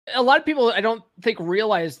a lot of people, I don't think,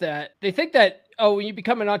 realize that. They think that, oh, when you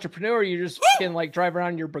become an entrepreneur, you just can like drive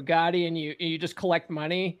around your Bugatti and you just collect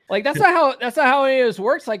money. Like that's not how any of this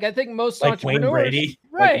works. Like I think most like entrepreneurs,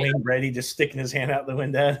 like Wayne Brady just sticking his hand out the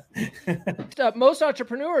window. Most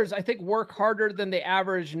entrepreneurs, I think, work harder than the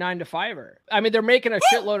average 9-to-5er. I mean, they're making a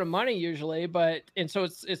shitload of money usually, and so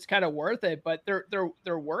it's kind of worth it. But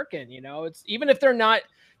they're working. You know, it's even if they're not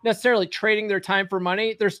necessarily trading their time for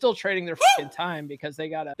money, they're still trading their fucking time because they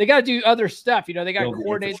gotta do other stuff. You know, they gotta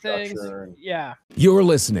coordinate things. Yeah. You're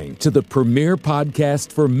listening to the premier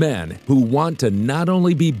podcast for men who want to not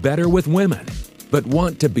only be better with women, but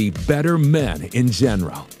want to be better men in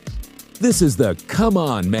general. This is the Come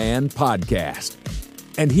On Man podcast.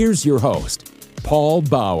 And here's your host, Paul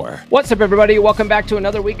Bauer. What's up, everybody? Welcome back to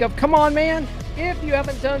another week of Come On Man. If you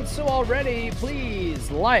haven't done so already, please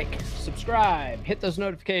like, subscribe, hit those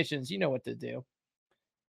notifications. You know what to do.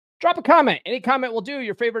 Drop a comment. Any comment will do.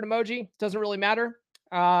 Your favorite emoji. Doesn't really matter.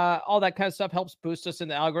 All that kind of stuff helps boost us in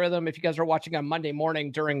the algorithm. If you guys are watching on Monday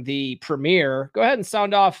morning during the premiere, go ahead and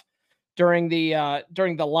sound off during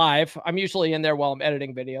the live. I'm usually in there while I'm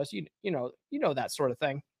editing videos. You know that sort of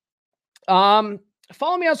thing.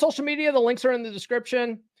 Follow me on social media. The links are in the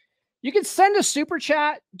description. You can send a super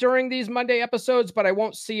chat during these Monday episodes, but I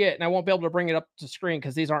won't see it and I won't be able to bring it up to screen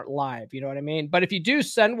because these aren't live. You know what I mean? But if you do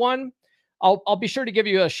send one, I'll be sure to give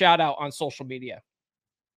you a shout out on social media.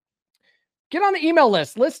 Get on the email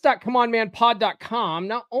list.comeonmanpod.com.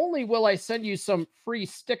 Not only will I send you some free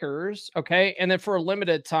stickers, okay, and then for a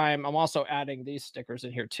limited time, I'm also adding these stickers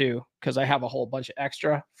in here too because I have a whole bunch of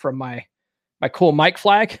extra from my cool mic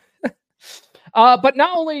flag. But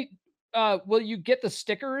not only will you get the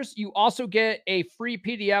stickers, you also get a free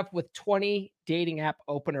PDF with 20 dating app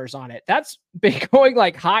openers on it. That's been going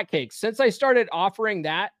like hotcakes since I started offering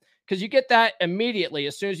that, because you get that immediately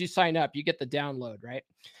as soon as you sign up. You get the download, right?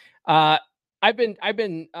 I've been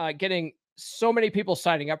getting so many people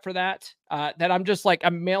signing up for that that I'm just like,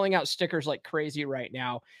 I'm mailing out stickers like crazy right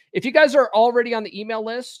now. If you guys are already on the email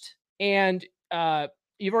list and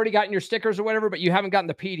you've already gotten your stickers or whatever, but you haven't gotten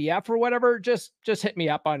the PDF or whatever, just hit me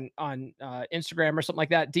up on Instagram or something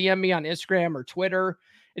like that. DM me on Instagram or Twitter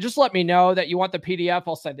and just let me know that you want the PDF.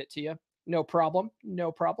 I'll send it to you. No problem.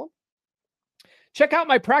 No problem. Check out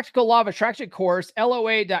my Practical Law of Attraction course,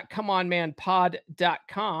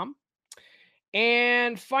 loa.comeonmanpod.com.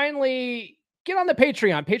 And finally, get on the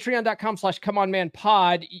Patreon,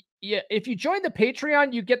 patreon.com/comeonmanpod. Yeah, if you join the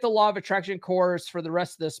Patreon, you get the Law of Attraction course for the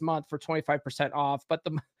rest of this month for 25% off. But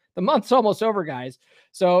the month's almost over, guys.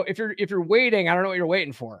 So if you're waiting, I don't know what you're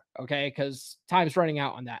waiting for, okay? Because time's running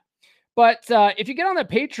out on that. But if you get on the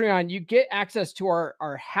Patreon, you get access to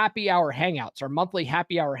our happy hour hangouts, our monthly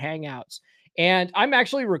happy hour hangouts. And I'm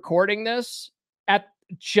actually recording this at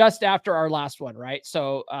just after our last one, right?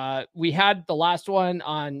 So we had the last one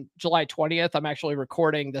on July 20th. I'm actually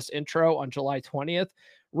recording this intro on July 20th,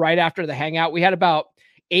 right after the hangout. We had about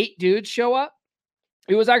 8 dudes show up.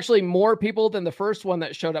 It was actually more people than the first one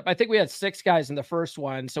that showed up. I think we had 6 guys in the first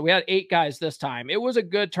one. So we had 8 guys this time. It was a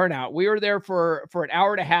good turnout. We were there for an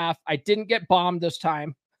hour and a half. I didn't get bombed this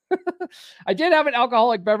time. I did have an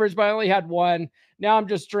alcoholic beverage, but I only had one. Now I'm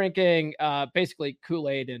just drinking basically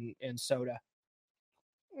Kool-Aid and soda.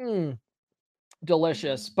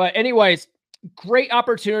 Delicious. But anyways, great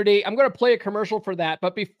opportunity. I'm going to play a commercial for that.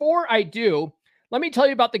 But before I do, let me tell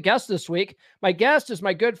you about the guest this week. My guest is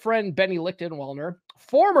my good friend, Benny Lichtenwalner,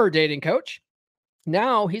 former dating coach.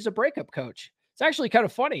 Now he's a breakup coach. It's actually kind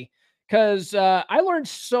of funny because I learned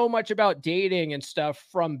so much about dating and stuff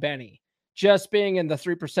from Benny, just being in the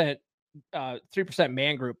 3%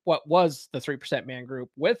 man group. What was the 3% man group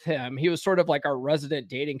with him? He was sort of like our resident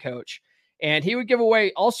dating coach. And he would give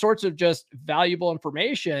away all sorts of just valuable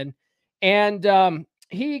information. And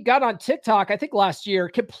he got on TikTok, I think last year,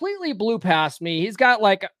 completely blew past me. He's got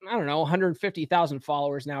like, I don't know, 150,000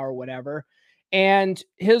 followers now or whatever. And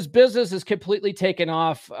his business is completely taken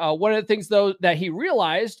off. One of the things, though, that he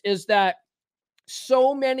realized is that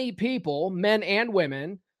so many people, men and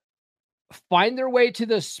women, find their way to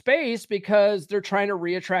this space because they're trying to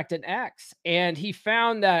reattract an ex. And he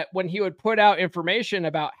found that when he would put out information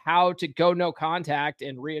about how to go no contact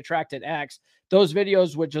and reattract an ex, those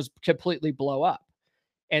videos would just completely blow up.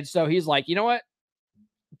 And so he's like, you know what?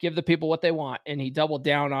 Give the people what they want. And he doubled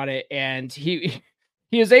down on it. And he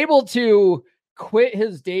is able to quit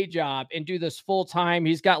his day job and do this full time.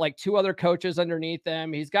 He's got like 2 other coaches underneath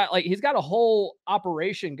him. He's got a whole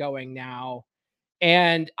operation going now.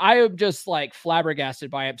 And I am just like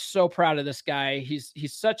flabbergasted by it. I'm so proud of this guy. He's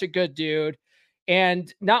such a good dude.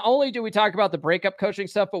 And not only do we talk about the breakup coaching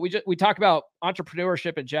stuff, but we talk about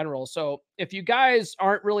entrepreneurship in general. So if you guys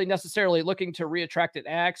aren't really necessarily looking to reattract an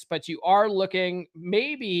ex, but you are looking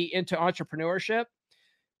maybe into entrepreneurship,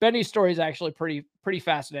 Benny's story is actually pretty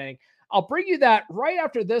fascinating. I'll bring you that right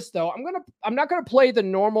after this, though. I'm not gonna play the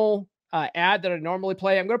normal ad that I normally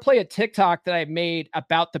play. I'm gonna play a TikTok that I made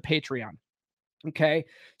about the Patreon. Okay.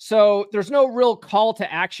 So there's no real call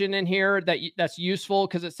to action in here that's useful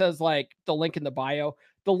because it says like the link in the bio.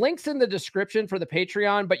 The link's in the description for the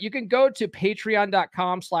Patreon, but you can go to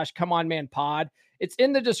patreon.com/comeonmanpod. It's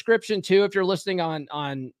in the description too if you're listening on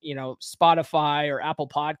Spotify or Apple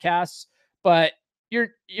Podcasts. But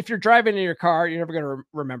if you're driving in your car, you're never going to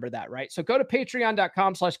remember that, right? So go to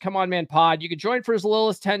patreon.com/comeonmanpod. You can join for as little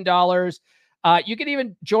as $10. You can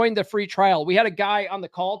even join the free trial. We had a guy on the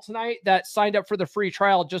call tonight that signed up for the free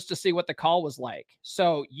trial just to see what the call was like.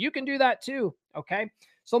 So you can do that too. Okay.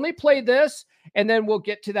 So let me play this and then we'll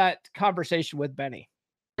get to that conversation with Benny.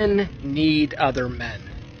 Men need other men.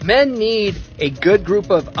 Men need a good group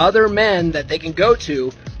of other men that they can go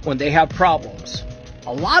to when they have problems.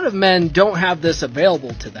 A lot of men don't have this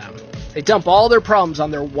available to them. They dump all their problems on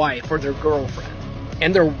their wife or their girlfriend.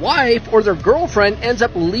 And their wife or their girlfriend ends up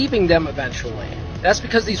leaving them eventually. That's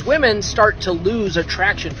because these women start to lose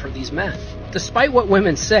attraction for these men. Despite what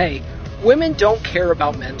women say, women don't care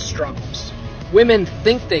about men's struggles. Women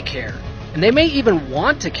think they care, and they may even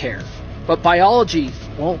want to care, but biology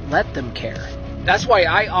won't let them care. That's why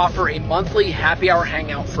I offer a monthly happy hour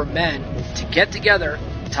hangout for men to get together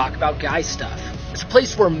and talk about guy stuff. It's a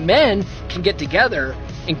place where men can get together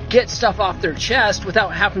and get stuff off their chest without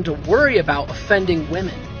having to worry about offending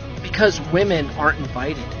women, because women aren't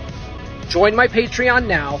invited. Join my Patreon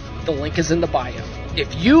now. The link is in the bio.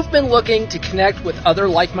 If you've been looking to connect with other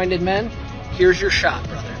like-minded men, here's your shot,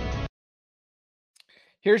 brother.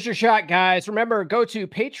 Here's your shot, guys. Remember, go to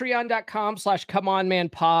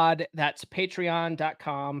patreon.com/comeonmanpod. That's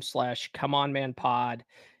patreon.com/comeonmanpod.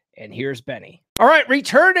 And here's Benny. All right,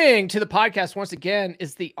 returning to the podcast once again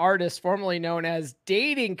is the artist formerly known as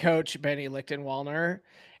dating coach Benny Lichtenwalner,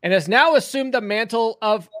 and has now assumed the mantle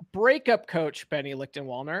of breakup coach Benny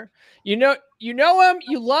Lichtenwalner. You know him,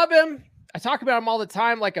 you love him. I talk about him all the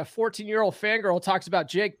time like a 14-year-old fangirl talks about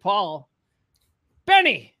Jake Paul.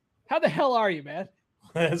 Benny, how the hell are you, man?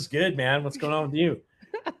 That's good, man. What's going on with you?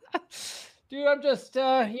 Dude, I'm just,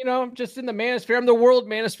 I'm just in the manosphere. I'm the world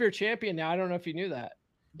manosphere champion now. I don't know if you knew that.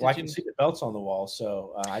 Well, I can see the belts on the wall,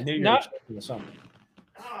 so I knew you were expecting something.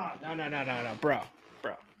 Oh, no, bro.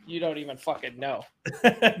 You don't even fucking know.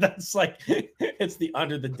 That's like, it's the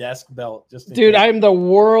under the desk belt. Dude, I'm the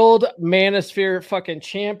world manosphere fucking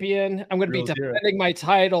champion. I'm going to be defending my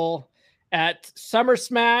title at Summer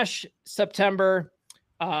Smash September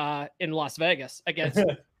in Las Vegas against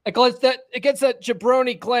that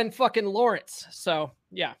jabroni Glenn fucking Lawrence. So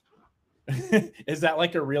yeah. Is that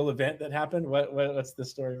like a real event that happened? What's the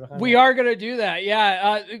story behind We are going to do that.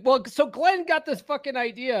 Yeah. So Glenn got this fucking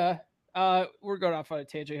idea. We're going off on a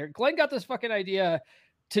tangent here. Glenn got this fucking idea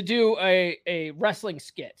to do a wrestling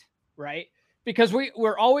skit, right? Because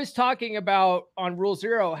we're always talking about on Rule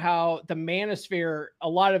Zero how the manosphere, a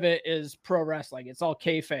lot of it is pro wrestling. It's all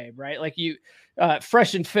kayfabe, right? Like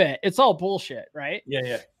Fresh and Fit. It's all bullshit, right?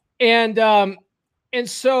 Yeah. And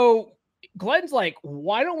so Glenn's like,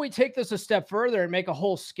 why don't we take this a step further and make a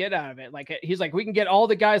whole skit out of it? Like, he's like, we can get all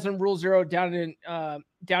the guys on Rule Zero down in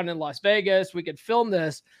Las Vegas. We could film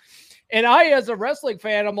this. And I, as a wrestling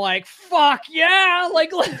fan, I'm like, fuck yeah.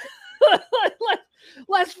 Like,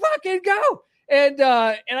 let's fucking go.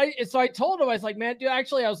 So I told him, I was like, man, dude,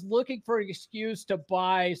 actually I was looking for an excuse to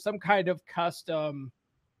buy some kind of custom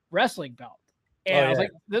wrestling belt. And I was like,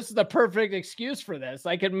 this is the perfect excuse for this.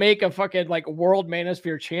 I could make a fucking like world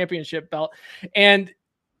manosphere championship belt. And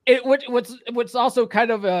what's also kind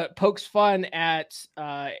of pokes fun at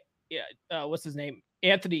what's his name?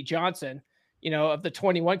 Anthony Johnson, of the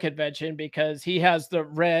 21 convention, because he has the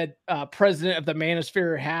red president of the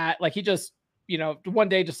manosphere hat. Like he just, one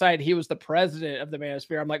day decided he was the president of the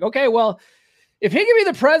manosphere. I'm like, okay, well, if he can be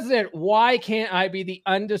the president, why can't I be the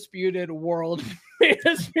undisputed world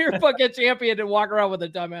manosphere fucking champion and walk around with a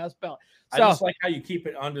dumbass belt? So, I just like how you keep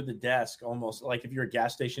it under the desk, almost like if you're a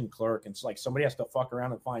gas station clerk and it's like somebody has to fuck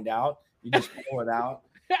around and find out, you just pull it out.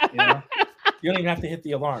 You don't even have to hit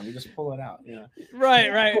the alarm. You just pull it out.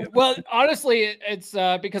 Right. Well, honestly, it's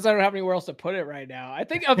because I don't have anywhere else to put it right now. I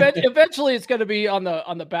think eventually it's going to be on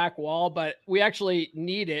the back wall, but we actually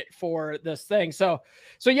need it for this thing. So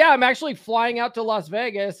yeah, I'm actually flying out to Las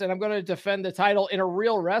Vegas and I'm going to defend the title in a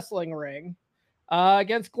real wrestling ring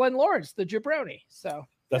against Glenn Lawrence, the jabroni. So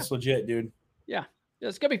that's legit, dude. Yeah,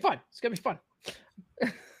 it's going to be fun.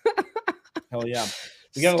 Hell yeah.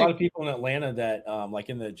 We got a lot of people in Atlanta that like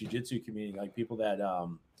in the jiu-jitsu community, like people that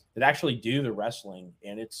that actually do the wrestling.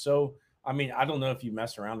 And it's so, I mean, I don't know if you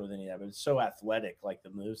mess around with any of it, but it's so athletic, like the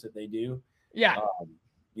moves that they do. Yeah.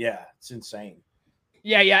 Yeah, it's insane.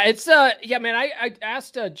 Yeah. It's yeah, man. I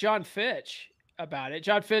asked John Fitch about it.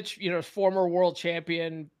 John Fitch, former world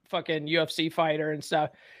champion, fucking UFC fighter and stuff.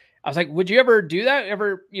 I was like, would you ever do that?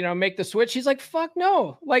 Ever, make the switch? He's like, fuck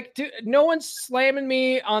no. Like, dude, no one's slamming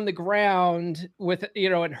me on the ground with,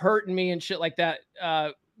 and hurting me and shit like that,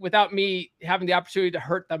 without me having the opportunity to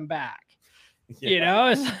hurt them back.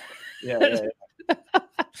 Yeah. Yeah.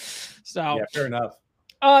 So yeah, fair enough.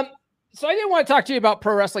 So I didn't want to talk to you about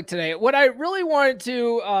pro wrestling today. What I really wanted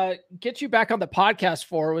to get you back on the podcast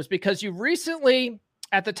for was because you recently,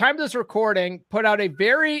 at the time of this recording, put out a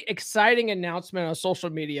very exciting announcement on social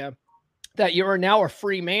media that you are now a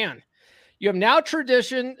free man. You have now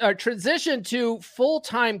transitioned to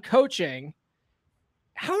full-time coaching.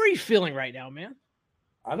 How are you feeling right now, man?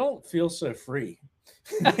 I don't feel so free.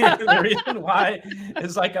 The reason why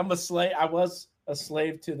is like I'm a slave. I was a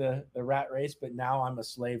slave to the rat race, but now I'm a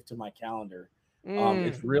slave to my calendar.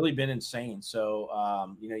 It's really been insane. So,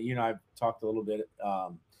 I've talked a little bit.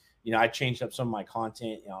 I changed up some of my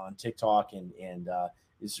content on TikTok and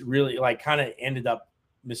it's really like kind of ended up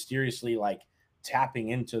mysteriously like tapping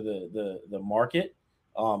into the market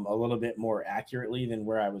a little bit more accurately than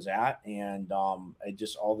where I was at. And I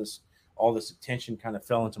just all this attention kind of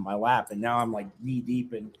fell into my lap. And now I'm like knee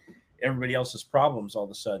deep in everybody else's problems all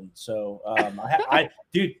of a sudden. So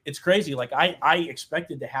dude, it's crazy. Like I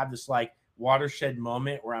expected to have this like watershed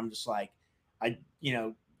moment where I'm just like,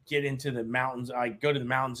 get into the mountains. I go to the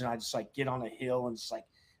mountains and I just like get on a hill and just like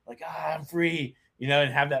I'm free,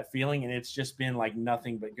 and have that feeling. And it's just been like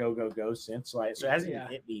nothing but go since. So it hasn't even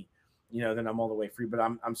hit me, then I'm all the way free. But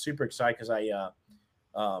I'm super excited because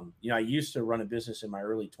I used to run a business in my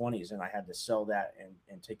early 20s and I had to sell that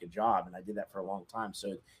and take a job. And I did that for a long time.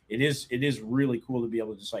 So it is really cool to be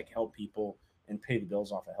able to just like help people and pay the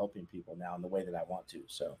bills off of helping people now in the way that I want to.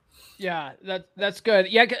 So, yeah, that's good.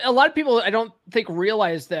 Yeah. A lot of people, I don't think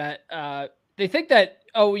realize that, they think that,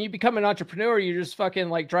 when you become an entrepreneur, you just fucking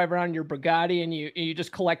like drive around your Bugatti and you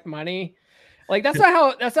just collect money. Like, that's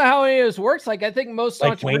not how any of this works. Like, I think most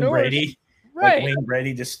like entrepreneurs, Wayne Brady. right? Like Wayne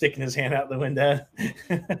Brady just sticking his hand out the window.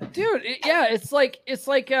 Dude, it's like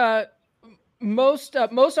most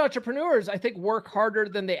entrepreneurs, I think, work harder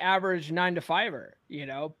than the average 9-to-5er.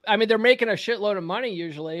 I mean, they're making a shitload of money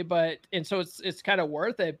usually, and so it's kind of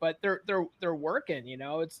worth it. But they're working.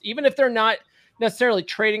 It's even if they're not necessarily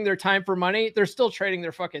trading their time for money, they're still trading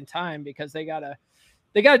their fucking time because they gotta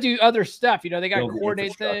do other stuff. They got to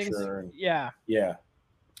coordinate things. Yeah.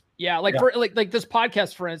 For like this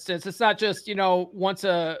podcast, for instance, it's not just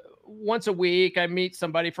once a week I meet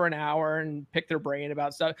somebody for an hour and pick their brain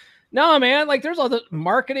about stuff. No, man, like there's all the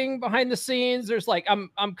marketing behind the scenes. There's like I'm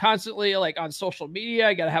constantly like on social media.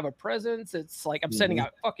 I gotta have a presence. It's like I'm sending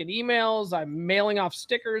out fucking emails. I'm mailing off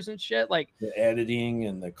stickers and shit. Like the editing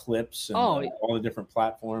and the clips and all the different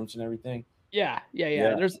platforms and everything. Yeah.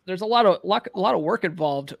 There's a lot of work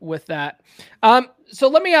involved with that. So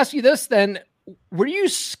let me ask you this then. Were you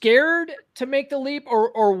scared to make the leap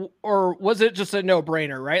or was it just a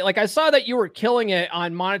no-brainer, right? Like I saw that you were killing it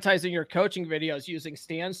on monetizing your coaching videos using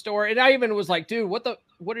Stan Store. And I even was like, dude,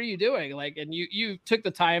 what are you doing? Like, and you took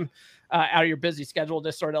the time out of your busy schedule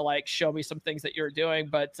to sort of like show me some things that you're doing.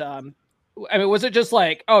 But I mean, was it just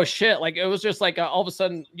like, oh shit. Like it was just like all of a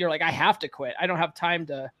sudden you're like, I have to quit. I don't have time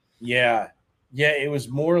to. Yeah, it was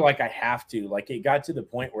more like I have to. Like it got to the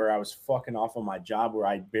point where I was fucking off on my job where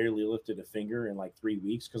I barely lifted a finger in like 3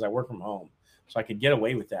 weeks because I work from home. So I could get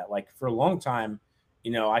away with that. Like for a long time,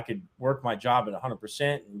 I could work my job at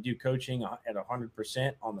 100% and do coaching at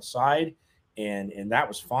 100% on the side. And that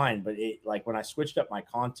was fine. But it like when I switched up my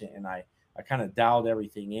content and I kind of dialed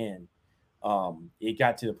everything in, it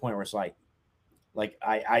got to the point where it's like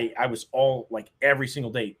I was all like every single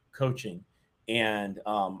day coaching. And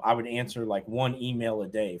I would answer like one email a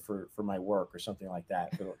day for my work or something like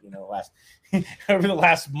that for over the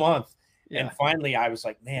last month. Yeah. And finally I was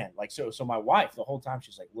like, man, like so my wife the whole time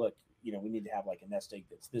she's like, look, we need to have like a nest egg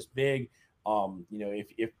that's this big.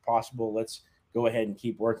 If possible, let's go ahead and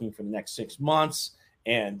keep working for the next 6 months.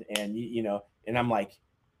 And I'm like,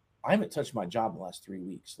 I haven't touched my job in the last 3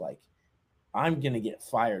 weeks. Like I'm gonna get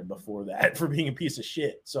fired before that for being a piece of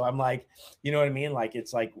shit. So I'm like, you know what I mean? Like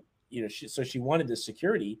it's like, she wanted the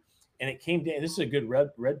security, and it came down. This is a good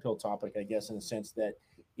red pill topic, I guess, in the sense that,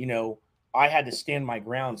 I had to stand my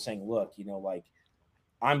ground saying, look, like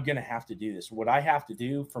I'm going to have to do this. What I have to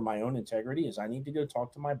do for my own integrity is I need to go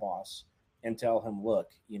talk to my boss and tell him,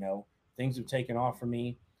 look, things have taken off for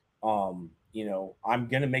me. I'm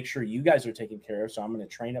going to make sure you guys are taken care of. So I'm going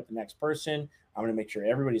to train up the next person. I'm going to make sure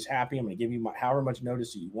everybody's happy. I'm going to give you however much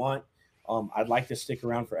notice that you want. I'd like to stick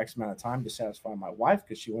around for X amount of time to satisfy my wife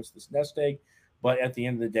because she wants this nest egg. But at the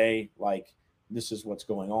end of the day, like, this is what's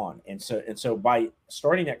going on. And so by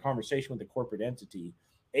starting that conversation with the corporate entity,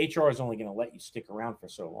 HR is only going to let you stick around for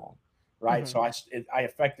so long. Right. Mm-hmm. So I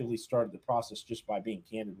effectively started the process just by being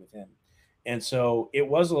candid with him. And so it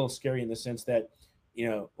was a little scary in the sense that,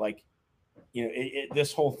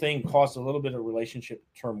 this whole thing caused a little bit of relationship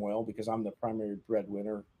turmoil because I'm the primary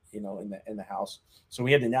breadwinner, in the house. So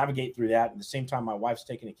we had to navigate through that. At the same time, my wife's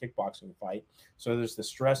taking a kickboxing fight. So there's the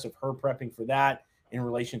stress of her prepping for that in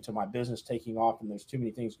relation to my business taking off, and there's too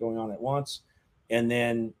many things going on at once. And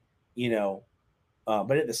then,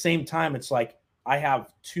 but at the same time, it's like I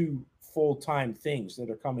have 2 full-time things that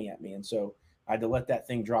are coming at me. And so I had to let that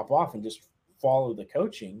thing drop off and just follow the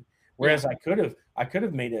coaching. Whereas I could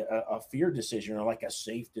have made a fear decision or like a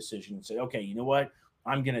safe decision and said, okay, you know what?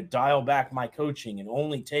 I'm going to dial back my coaching and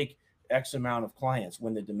only take X amount of clients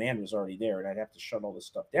when the demand was already there. And I'd have to shut all this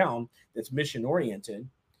stuff down that's mission oriented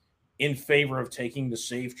in favor of taking the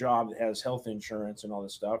safe job that has health insurance and all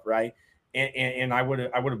this stuff. Right. And I would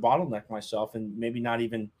have bottlenecked myself and maybe not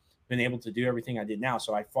even been able to do everything I did now.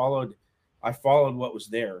 So I followed what was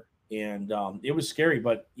there, and it was scary,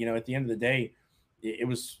 but at the end of the day, it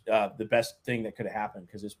was the best thing that could have happened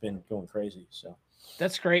because it's been going crazy. So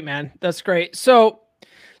that's great, man. That's great. So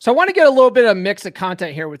I want to get a little bit of mix of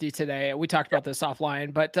content here with you today. We talked about this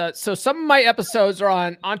offline, but so some of my episodes are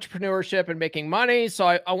on entrepreneurship and making money. So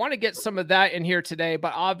I want to get some of that in here today,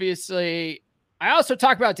 but obviously I also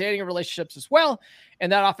talk about dating and relationships as well.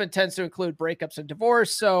 And that often tends to include breakups and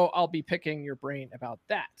divorce. So I'll be picking your brain about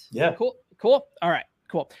that. Yeah. Cool. All right.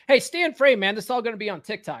 Cool. Hey, stay in frame, man. This is all going to be on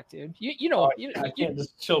TikTok, dude. I can't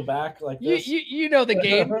just chill back like this. You know the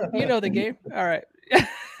game. You know the game. All right.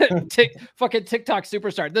 Fucking TikTok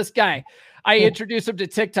superstar. This guy, I introduced him to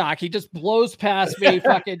TikTok. He just blows past me.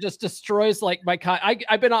 Fucking just destroys like my.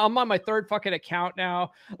 I'm on my 3rd fucking account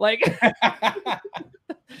now. Like,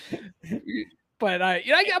 but I'm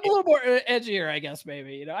a little more edgier, I guess.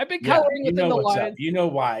 Maybe I've been coloring within the lines. You know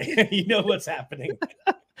why? You know what's happening.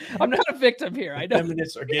 I'm not a victim here. I know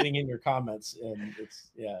feminists are getting in your comments, and it's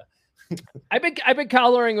I've been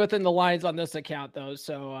coloring within the lines on this account though,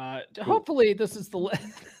 so hopefully this is the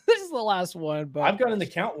last one. But I've got an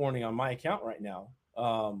account warning on my account right now.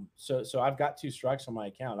 So I've got 2 strikes on my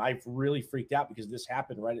account. I've really freaked out because this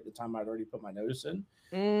happened right at the time I'd already put my notice in.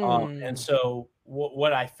 And so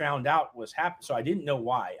what I found out was happening. So I didn't know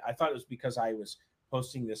why. I thought it was because I was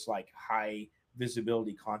posting this like high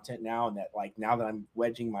visibility content now, and that like now that I'm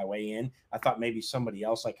wedging my way in, I thought maybe somebody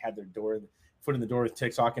else like had their foot in the door with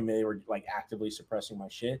TikTok and they were like actively suppressing my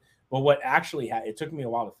shit. But what actually it took me a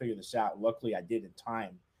while to figure this out. Luckily I did in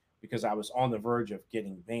time because I was on the verge of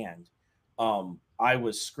getting banned. I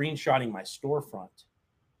was screenshotting my storefront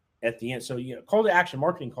at the end. So, call to action,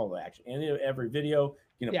 marketing call to action. And every video,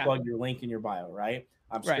 plug your link in your bio, right?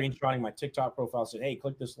 I'm screenshotting my TikTok profile, said, hey,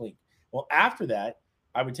 click this link. Well, after that,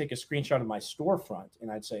 I would take a screenshot of my storefront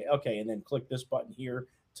and I'd say, okay, and then click this button here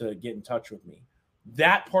to get in touch with me.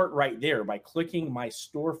 That part right there, by clicking my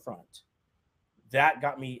storefront, that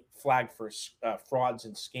got me flagged for frauds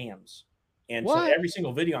and scams. And so every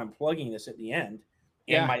single video, I'm plugging this at the end,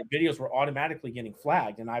 and my videos were automatically getting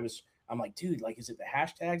flagged. And I'm like, dude, like, is it the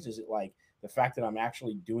hashtags? Is it like the fact that I'm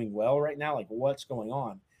actually doing well right now? Like, what's going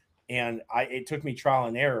on? And it took me trial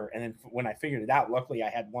and error. And then when I figured it out, luckily I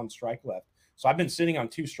had 1 strike left. So I've been sitting on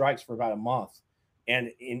 2 strikes for about a month,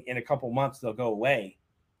 and in a couple months they'll go away.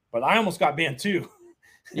 But I almost got banned too.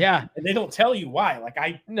 Yeah. And they don't tell you why. Like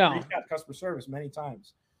I reached out to customer service many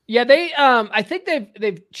times. Yeah, they I think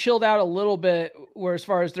they've chilled out a little bit, where as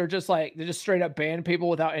far as they just straight up ban people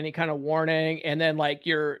without any kind of warning, and then like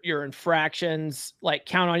your infractions like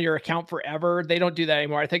count on your account forever. They don't do that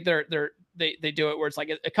anymore. I think they do it where it's like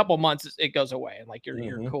a couple months it goes away and like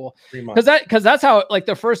you're cool. 3 months. Because that's how, like,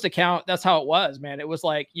 the first account, that's how it was, man. It was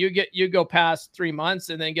like you go past 3 months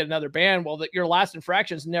and then get another ban. Well, your last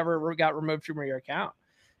infractions never got removed from your account.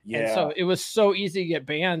 Yeah. And so it was so easy to get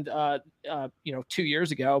banned 2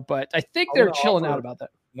 years ago, but I think they're chilling out about that.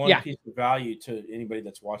 One piece of value to anybody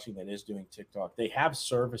that's watching that is doing TikTok. They have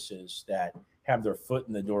services that have their foot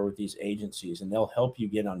in the door with these agencies, and they'll help you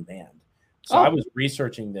get unbanned. So I was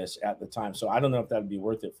researching this at the time. So I don't know if that would be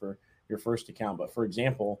worth it for your first account. But for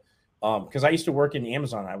example, because I used to work in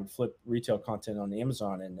Amazon, I would flip retail content on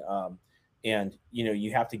Amazon, and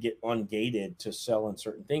you have to get ungated to sell in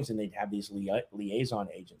certain things, and they'd have these liaison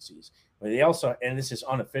agencies. But they also, and this is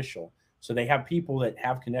unofficial, So they have people that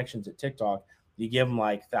have connections at TikTok. You give them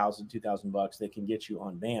like $1,000, $2,000, they can get you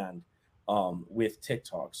on band with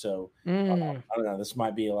TikTok. So I don't know. This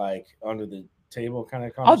might be like under the table kind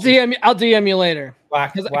of conversation. I'll DM you later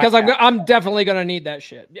because I'm definitely gonna need that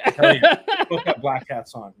shit. Hell yeah. Both got black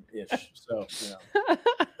hats on ish. So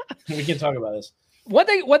we can talk about this. One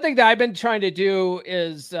thing that I've been trying to do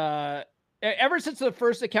is ever since the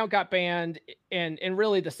first account got banned and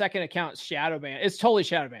really the second account's shadow banned, it's totally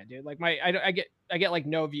shadow banned, dude. Like I get like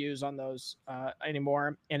no views on those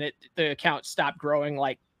anymore, and the account stopped growing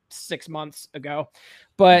like 6 months ago.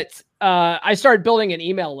 But I started building an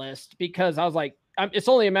email list because I was like, it's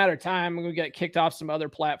only a matter of time. I'm going to get kicked off some other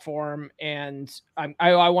platform, and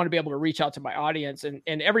I want to be able to reach out to my audience. And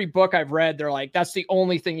every book I've read, they're like, that's the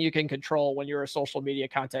only thing you can control when you're a social media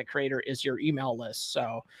content creator is your email list.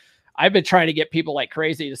 So I've been trying to get people like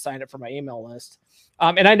crazy to sign up for my email list.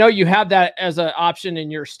 And I know you have that as an option in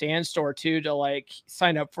your Stan store too, to like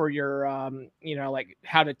sign up for your, like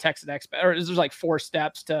how to text an expert, or is there like 4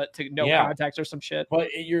 steps to no contacts or some shit? But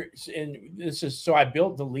so I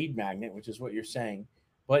built the lead magnet, which is what you're saying,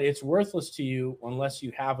 but it's worthless to you unless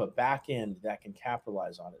you have a back end that can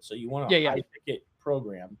capitalize on it. So you want a high ticket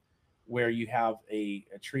program where you have a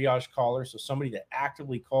triage caller. So somebody that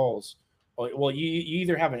actively calls, well, you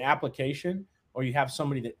either have an application or you have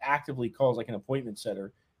somebody that actively calls, like an appointment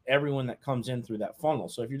setter, everyone that comes in through that funnel.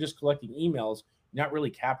 So if you're just collecting emails, you're not really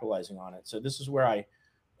capitalizing on it. So this is where I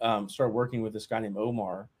started working with this guy named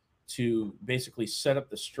Omar to basically set up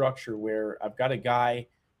the structure where I've got a guy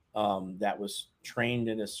that was trained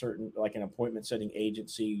in a certain, like an appointment setting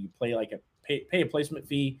agency. You pay like pay a placement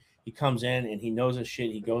fee. He comes in and he knows his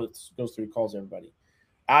shit. He goes through, calls everybody.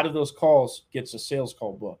 Out of those calls, gets a sales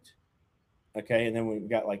call booked. Okay. And then we've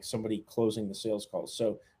got like somebody closing the sales calls.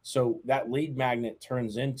 So that lead magnet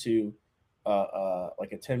turns into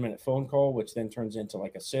like a 10-minute phone call, which then turns into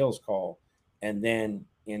like a sales call and then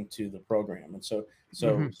into the program. And so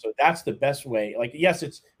that's the best way. Like, yes,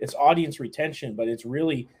 it's audience retention, but it's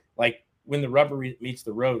really like when the rubber meets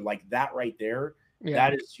the road, like that right there,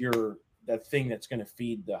 that is that thing that's going to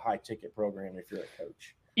feed the high ticket program if you're a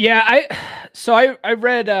coach. Yeah. I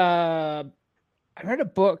read a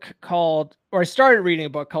book called, or I started reading a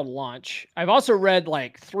book called Launch. I've also read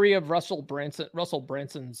like 3 of Russell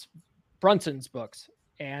Brunson's books.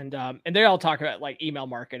 And they all talk about like email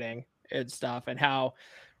marketing and stuff, and how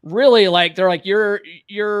really like, they're like your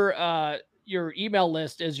email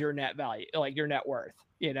list is your net value, like your net worth,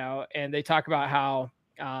 and they talk about how,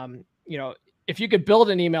 if you could build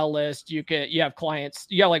an email list, you have clients,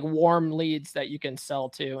 you have like warm leads that you can sell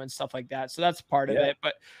to and stuff like that. So that's part of it.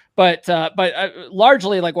 But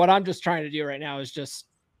largely, like what I'm just trying to do right now is just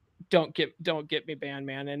don't get me banned,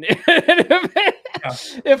 man. And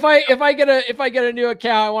if I get a new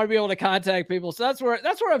account, I want to be able to contact people. So that's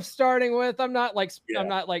where I'm starting with. I'm not like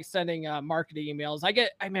sending marketing emails. I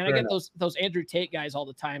get those Andrew Tate guys all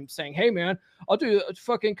the time saying, "Hey man, I'll do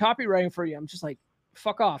fucking copywriting for you." I'm just like,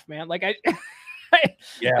 fuck off, man. Like I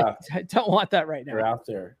don't want that right now. They're out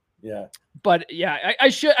there. Yeah. But yeah,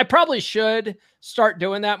 I probably should start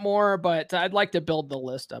doing that more, but I'd like to build the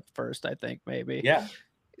list up first, I think maybe. Yeah.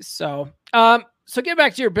 So, so get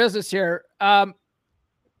back to your business here. Not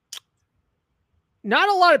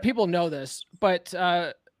a lot of people know this, but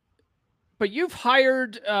you've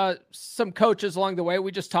hired some coaches along the way.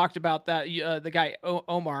 We just talked about that. The guy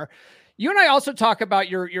Omar. You and I also talk about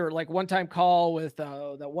your like one-time call with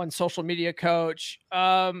that one social media coach.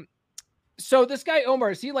 So this guy Omar,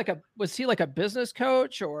 was he like a business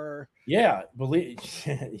coach or? Yeah, believe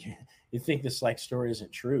you think this like story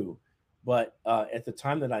isn't true, but at the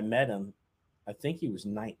time that I met him, I think he was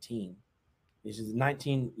 19. He's a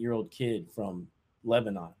 19-year-old kid from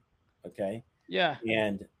Lebanon. Okay. Yeah.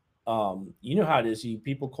 And you know how it is.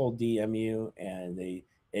 People cold DM you, and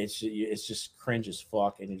it's just cringe as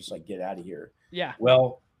fuck, and you're just like, get out of here. Yeah.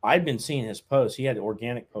 Well, I've been seeing his posts. He had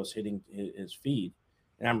organic posts hitting his feed,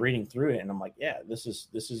 and I'm reading through it, and I'm like, yeah, this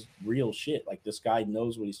is real shit. Like, this guy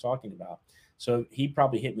knows what he's talking about. So he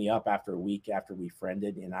probably hit me up after a week after we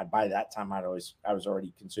friended, and by that time I was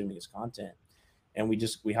already consuming his content, and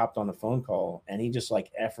we hopped on a phone call, and he just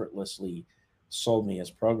like effortlessly sold me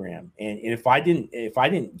his program. And if I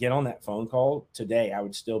didn't get on that phone call today, I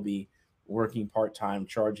would still be working part-time,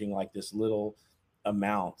 charging like this little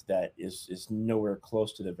amount that is nowhere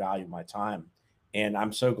close to the value of my time. And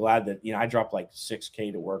I'm so glad that, I dropped like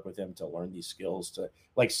 $6,000 to work with him to learn these skills, to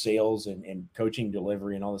like sales and coaching,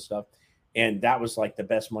 delivery and all this stuff. And that was like the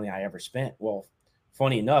best money I ever spent. Well,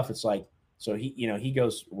 funny enough, it's like, so he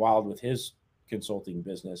goes wild with his consulting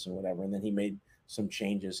business and whatever. And then he made some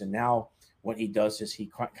changes, and now what he does is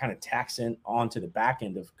he kind of tacks in onto the back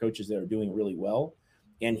end of coaches that are doing really well,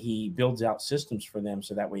 and he builds out systems for them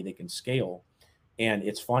so that way they can scale. And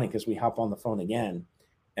it's funny because we hop on the phone again,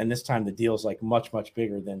 and this time the deal is like much, much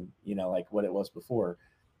bigger than, like what it was before.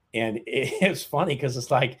 And it's funny because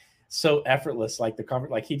it's like so effortless. Like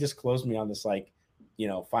like he just closed me on this, like,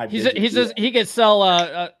 5. He could sell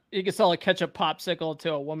a ketchup popsicle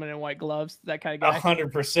to a woman in white gloves. That kind of guy.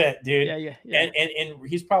 100%, dude. Yeah. And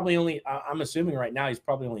he's probably only, I'm assuming right now he's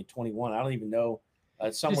probably only 21. I don't even know,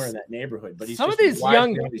 somewhere in that neighborhood. But he's some of these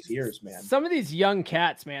years, man. Some of these young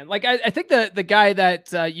cats, man. Like I think the guy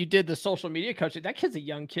that you did the social media coaching, that kid's a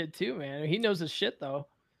young kid too, man. He knows his shit though.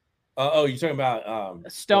 Oh, you're talking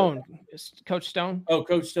about Stone, Coach Stone. Oh,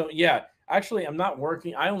 Coach Stone. Yeah. Actually, I'm not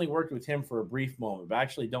working. I only worked with him for a brief moment, but I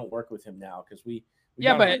actually don't work with him now because we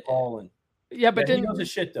got on a call and but then he knows his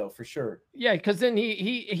shit though, for sure. Yeah, because then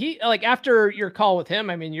he like after your call with him,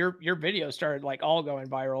 I mean your videos started like all going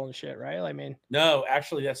viral and shit, right? I mean, no,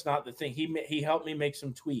 actually that's not the thing. He helped me make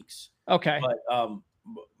some tweaks. Okay. But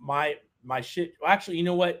my shit. Well, actually, you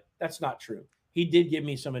know what? That's not true. He did give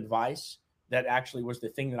me some advice that actually was the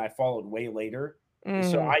thing that I followed way later.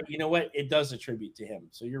 So you know what? It does attribute to him.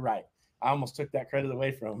 So you're right. I almost took that credit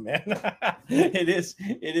away from him, man. It is.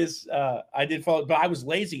 I did follow, but I was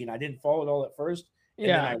lazy and I didn't follow it all at first. And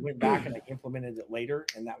then I went back and I implemented it later,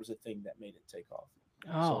 and that was the thing that made it take off.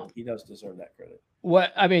 Oh, so he does deserve that credit.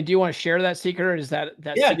 What I mean, do you want to share that secret, or is that?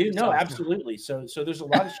 Yeah, dude. No, absolutely. So there's a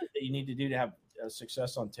lot of shit that you need to do to have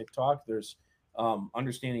success on TikTok. There's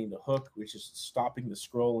understanding the hook, which is stopping the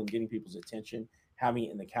scroll and getting people's attention, having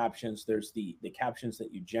it in the captions. There's the captions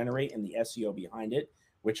that you generate and the SEO behind it,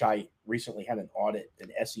 which I recently had an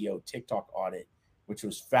SEO TikTok audit, which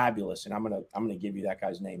was fabulous. And I'm gonna give you that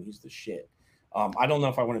guy's name. He's the shit. I don't know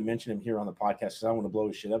if I want to mention him here on the podcast because I don't want to blow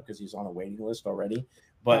his shit up because he's on a waiting list already.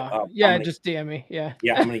 But just DM me. Yeah,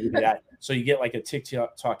 I'm gonna give you that. So you get like a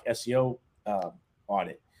TikTok SEO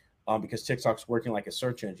audit because TikTok's working like a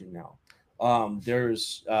search engine now.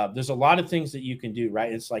 There's a lot of things that you can do,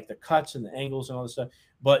 right? It's like the cuts and the angles and all this stuff.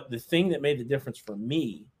 But the thing that made the difference for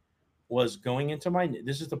me was going into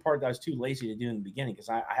this is the part that I was too lazy to do in the beginning because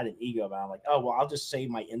I had an ego about it. I'm like, oh, well, I'll just save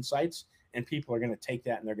my insights and people are going to take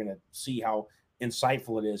that and they're going to see how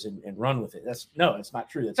insightful it is and run with it. That's not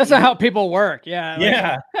true. That's not how people work. Yeah.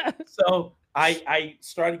 Yeah. So I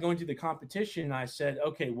started going to the competition and I said,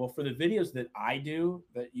 okay, well, for the videos that I do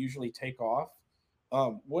that usually take off,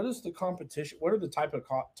 what is the competition? What are the type of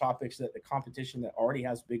topics that the competition that already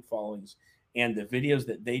has big followings and the videos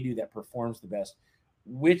that they do that performs the best?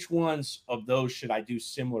 Which ones of those should I do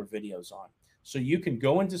similar videos on? So you can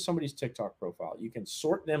go into somebody's TikTok profile. You can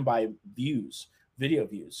sort them by views, video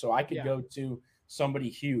views. So I could go to somebody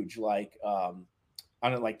huge like I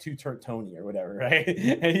don't know, like Two Turnt Tony or whatever, right?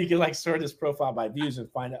 And you can like sort his profile by views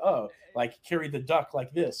and find out, like carry the duck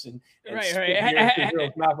like this and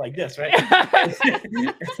right. Mouth like this, right?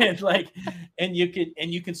 and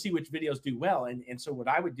you can see which videos do well. And so what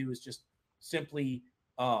I would do is just simply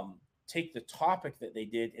take the topic that they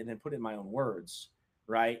did and then put it in my own words,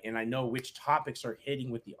 right? And I know which topics are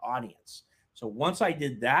hitting with the audience. So once I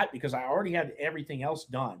did that, because I already had everything else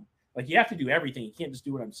done, like you have to do everything. You can't just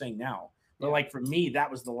do what I'm saying now. But like for me,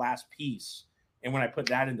 that was the last piece. And when I put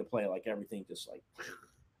that into play, like everything just like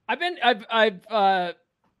I've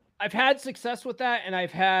had success with that, and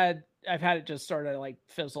I've had it just sort of like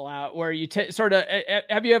fizzle out where you sort of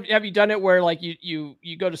have you done it where like you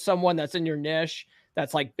go to someone that's in your niche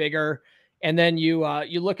that's like bigger, and then you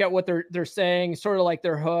look at what they're saying, sort of like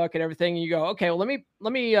their hook and everything, and you go, okay, well let me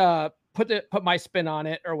put my spin on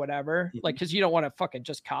it or whatever, like because you don't want to fucking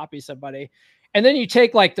just copy somebody. And then you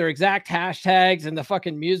take like their exact hashtags and the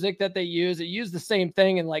fucking music that they use. It use the same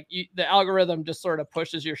thing, and like the algorithm just sort of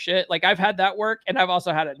pushes your shit. Like I've had that work, and I've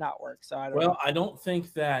also had it not work. So I don't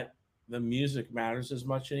think that the music matters as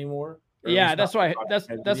much anymore. Yeah, that's why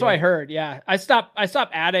I heard. Yeah, I stopped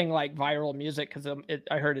adding like viral music because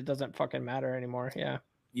I heard it doesn't fucking matter anymore. Yeah.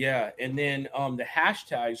 Yeah, and then the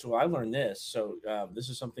hashtags. Well, I learned this. So this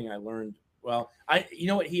is something I learned. Well, you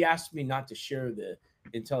know what? He asked me not to share the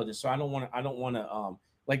intelligence, so I don't want to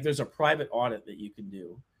like there's a private audit that you can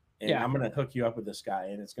do, and I'm going to hook you up with this guy,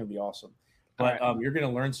 and it's going to be awesome. But you're going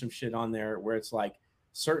to learn some shit on there where it's like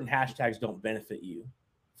certain hashtags don't benefit you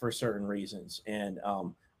for certain reasons, and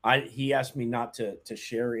he asked me not to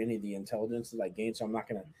share any of the intelligence that I gained, so I'm not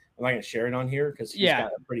gonna share it on here because he's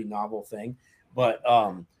got a pretty novel thing. But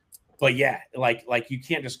yeah, like you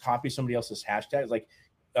can't just copy somebody else's hashtags. Like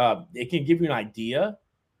it can give you an idea.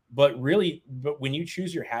 But when you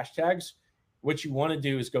choose your hashtags, what you want to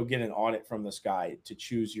do is go get an audit from this guy to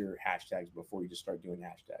choose your hashtags before you just start doing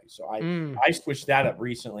hashtags. So I switched that up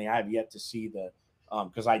recently. I have yet to see the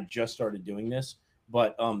because I just started doing this,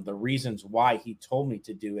 but the reasons why he told me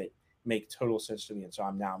to do it make total sense to me, and so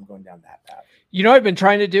I'm going down that path. You know what I've been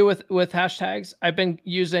trying to do with hashtags? I've been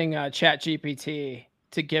using Chat GPT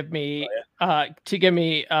to give me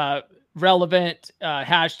relevant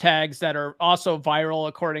hashtags that are also viral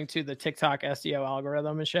according to the TikTok SEO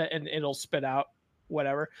algorithm and shit, and it'll spit out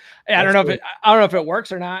whatever. I don't know if it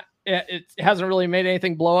works or not. It hasn't really made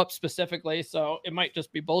anything blow up specifically, so it might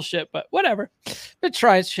just be bullshit. But whatever, it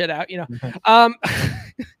tries shit out, you know.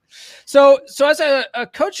 So as a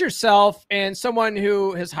coach yourself and someone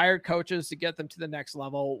who has hired coaches to get them to the next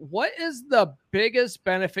level, what is the biggest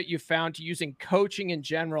benefit you found to using coaching in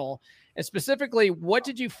general? And specifically, what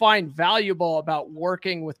did you find valuable about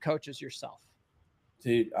working with coaches yourself?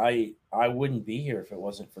 Dude, I wouldn't be here if it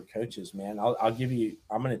wasn't for coaches, man. I'm going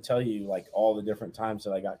to tell you like all the different times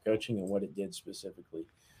that I got coaching and what it did specifically.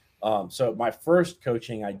 So my first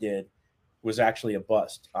coaching I did was actually a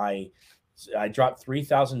bust. I dropped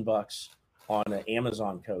 $3,000 on an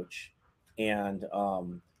Amazon coach, and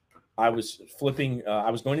I was flipping. I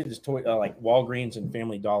was going to this toy like Walgreens and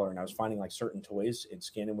Family Dollar, and I was finding like certain toys and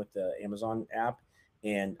scanning with the Amazon app,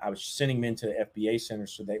 and I was sending them into the FBA center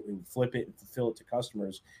so they would flip it and fulfill it to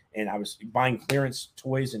customers. And I was buying clearance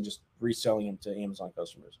toys and just reselling them to Amazon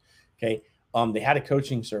customers. Okay, they had a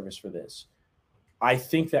coaching service for this. I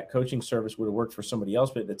think that coaching service would have worked for somebody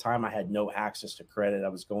else, but at the time I had no access to credit. I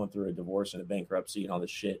was going through a divorce and a bankruptcy and all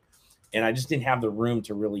this shit. And I just didn't have the room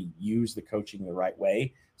to really use the coaching the right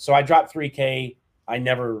way. So I dropped $3,000. I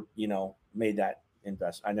never, made that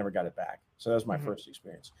invest. I never got it back. So that was my first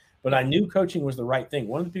experience. But I knew coaching was the right thing.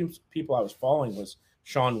 One of the people I was following was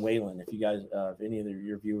Sean Whalen. If you guys, if any of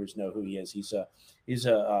your viewers know who he is, he's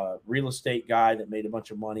a real estate guy that made a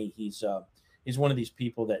bunch of money. He's one of these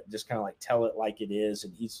people that just kind of like tell it like it is.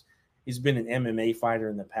 And he's been an MMA fighter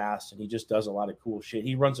in the past, and he just does a lot of cool shit.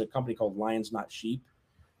 He runs a company called Lions Not Sheep.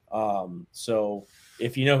 So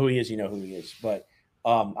if you know who he is, you know who he is. But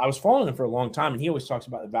I was following him for a long time, and he always talks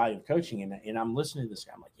about the value of coaching. And I'm listening to this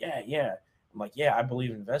guy. I'm like, yeah. I'm like, yeah, I believe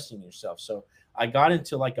in investing in yourself. So I got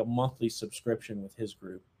into like a monthly subscription with his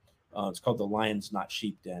group. It's called the Lions Not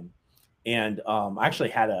Sheep Den. And I actually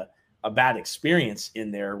had a bad experience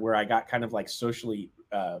in there where I got kind of like socially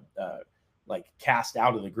like cast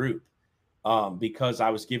out of the group because I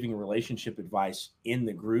was giving relationship advice in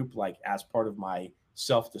the group, like as part of my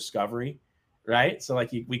self-discovery, right? So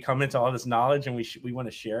like we come into all this knowledge and we want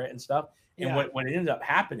to share it and stuff. And what ended up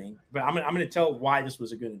happening, but I'm going to tell why this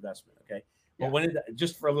was a good investment, okay? But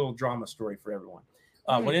just for a little drama story for everyone,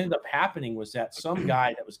 what ended up happening was that some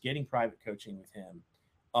guy that was getting private coaching with him,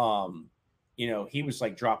 he was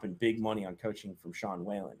like dropping big money on coaching from Sean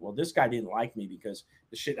Whalen. Well, this guy didn't like me because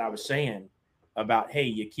the shit I was saying about, hey,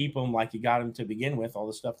 you keep them like you got them to begin with, all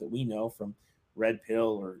the stuff that we know from Red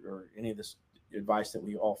Pill or any of this advice that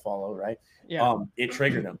we all follow, right? Yeah. It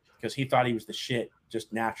triggered him because he thought he was the shit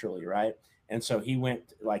just naturally, right? And so he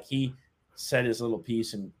went like he said his little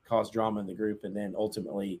piece and caused drama in the group, and then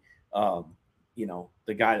ultimately,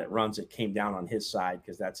 the guy that runs it came down on his side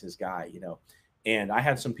because that's his guy, And I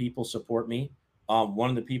had some people support me. One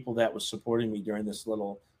of the people that was supporting me during this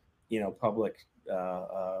little, public,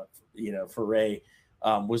 foray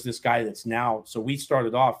was this guy that's now. So we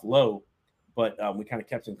started off low, but we kind of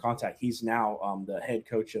kept in contact. He's now the head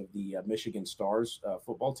coach of the Michigan Stars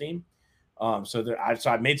football team. So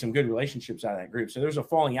I made some good relationships out of that group. So there's a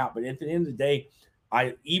falling out, but at the end of the day,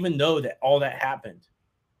 even though that all that happened,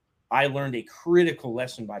 I learned a critical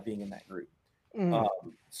lesson by being in that group.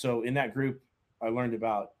 So in that group, I learned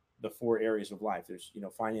about the 4 areas of life. There's,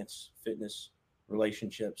 finance, fitness,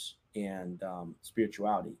 relationships, and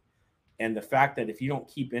spirituality. And the fact that if you don't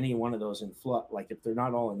keep any one of those in flood, like if they're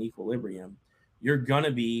not all in equilibrium, you're going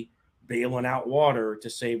to be bailing out water to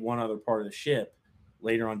save one other part of the ship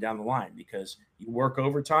later on down the line, because you work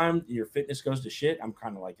overtime, your fitness goes to shit. I'm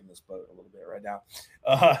kind of like in this boat a little bit right now.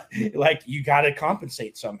 Like you got to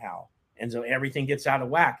compensate somehow. And so everything gets out of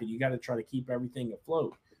whack and you got to try to keep everything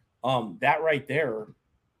afloat. That right there,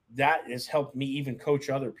 that has helped me even coach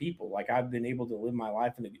other people. Like I've been able to live my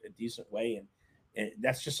life in a decent way. And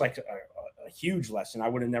that's just like a huge lesson I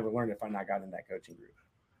would have never learned if I not got in that coaching group.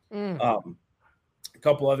 A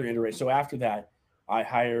couple other iterations. So after that, I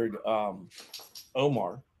hired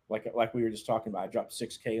Omar, like we were just talking about. I dropped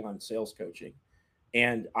 $6,000 on sales coaching,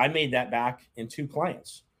 and I made that back in 2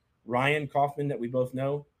 clients. Ryan Kaufman, that we both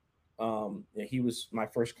know, he was my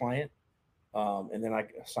first client, and then I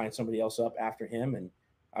signed somebody else up after him, and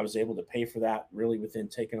I was able to pay for that really within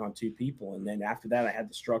taking on 2 people. And then after that, I had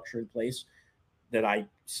the structure in place that I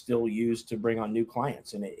still use to bring on new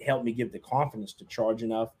clients. And it helped me give the confidence to charge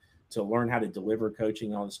enough to learn how to deliver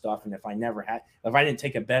coaching and all this stuff. And if I didn't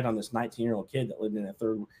take a bet on this 19-year-old kid that lived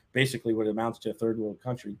in basically what amounts to a third world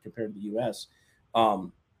country compared to the US,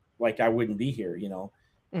 like I wouldn't be here, you know?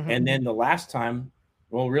 Mm-hmm. And then the last time,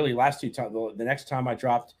 well, really last 2 times, the next time I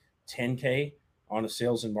dropped 10K on a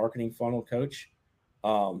sales and marketing funnel coach,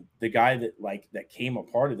 the guy that came a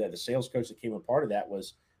part of that, the sales coach that came a part of that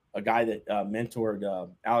was a guy that mentored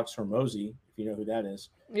Alex Hormozy, if you know who that is.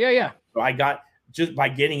 Yeah. So I got, just by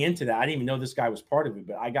getting into that, I didn't even know this guy was part of it,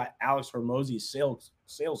 but I got Alex Hormozy's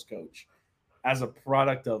sales coach as a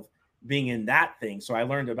product of being in that thing. So I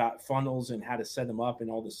learned about funnels and how to set them up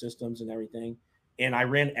and all the systems and everything. And I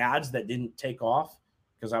ran ads that didn't take off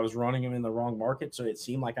because I was running them in the wrong market. So it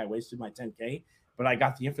seemed like I wasted my 10K, but I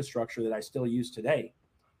got the infrastructure that I still use today.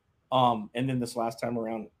 And then this last time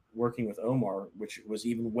around working with Omar, which was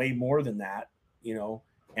even way more than that, you know,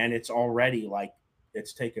 and it's already like,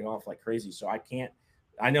 it's taken off like crazy. So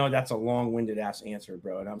I know that's a long-winded ass answer,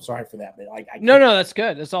 bro. And I'm sorry for that, but no, that's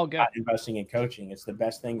good. It's all good. Investing in coaching. It's the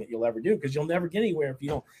best thing that you'll ever do because you'll never get anywhere if you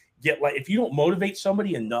don't if you don't motivate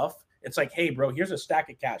somebody enough. It's like, hey, bro, here's a stack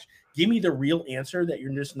of cash. Give me the real answer that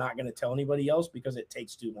you're just not going to tell anybody else because it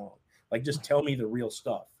takes too long. Like, just tell me the real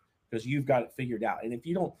stuff because you've got it figured out. And if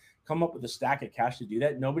you don't come up with a stack of cash to do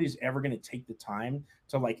that, nobody's ever going to take the time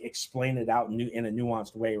to like explain it out in a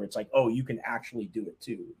nuanced way where it's like, oh, you can actually do it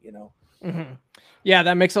too, you know? Mm-hmm. Yeah,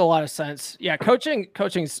 that makes a lot of sense. Yeah,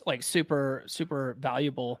 coaching's like super, super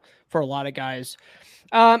valuable for a lot of guys.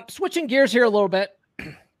 Switching gears here a little bit.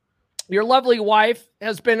 Your lovely wife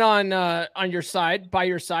has been on your side, by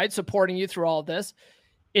your side, supporting you through all of this.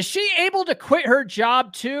 Is she able to quit her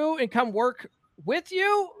job too and come work with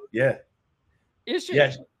you? Yeah. Is she?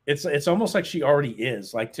 Yeah, it's almost like she already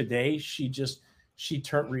is. Like today, she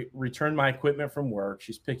returned my equipment from work.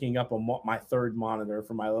 She's picking up my third monitor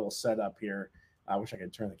for my little setup here. I wish I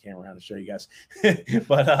could turn the camera around to show you guys,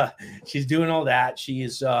 but she's doing all that.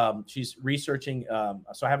 She's researching.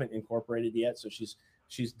 So I haven't incorporated yet. So she's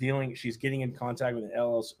getting in contact with an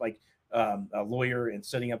LLC, like a lawyer, and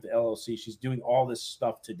setting up the LLC. She's doing all this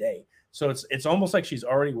stuff today. So it's almost like she's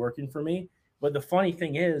already working for me. But the funny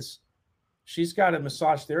thing is, she's got a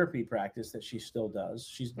massage therapy practice that she still does.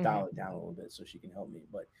 She's dialed it down a little bit so she can help me.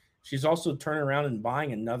 But she's also turning around and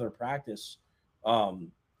buying another practice.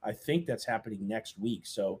 I think that's happening next week.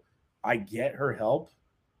 So I get her help,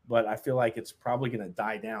 but I feel like it's probably going to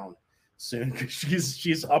die down soon because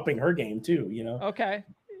she's upping her game too, you know? Okay.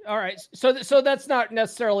 All right. So that's not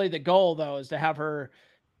necessarily the goal though, is to have her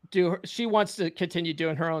she wants to continue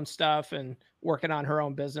doing her own stuff and working on her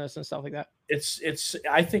own business and stuff like that.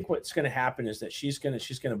 I think what's going to happen is that she's going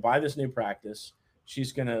to buy this new practice.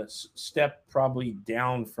 She's going to step probably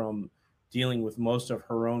down from dealing with most of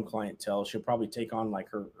her own clientele. She'll probably take on like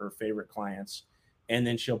her favorite clients, and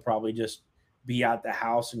then she'll probably just be at the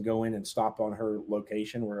house and go in and stop on her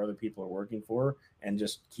location where other people are working for her and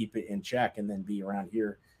just keep it in check, and then be around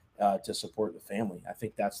here to support the family. I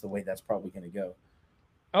think that's the way that's probably going to go.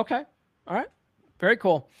 Okay. All right. Very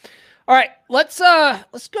cool. All right, let's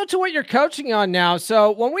go to what you're coaching on now.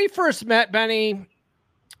 So when we first met, Benny,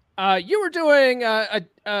 you were doing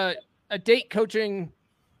a date coaching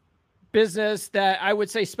business that I would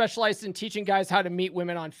say specialized in teaching guys how to meet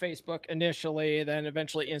women on Facebook initially, then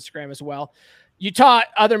eventually Instagram as well. You taught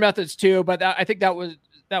other methods too, but I think that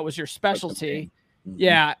was your specialty. Mm-hmm.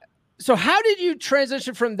 Yeah. So how did you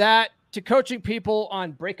transition from that to coaching people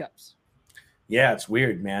on breakups? Yeah, it's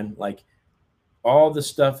weird, man. Like all the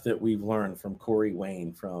stuff that we've learned from Corey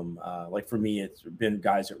Wayne, from like for me, it's been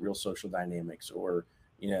guys at Real Social Dynamics, or,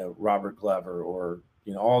 you know, Robert Glover, or,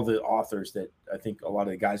 you know, all the authors that I think a lot of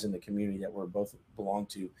the guys in the community that we're both belong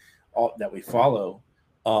to, all that we follow.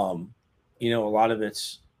 You know, a lot of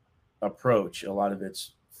it's approach, a lot of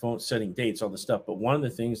it's phone setting dates, all the stuff. But one of the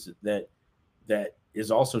things that is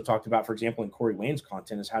also talked about, for example, in Corey Wayne's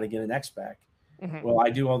content, is how to get an X-Back. Mm-hmm. Well, I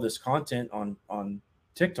do all this content on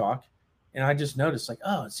TikTok, and I just noticed, like,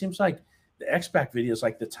 oh, it seems like the X-Back videos,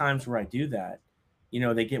 like the times where I do that, you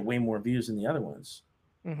know, they get way more views than the other ones.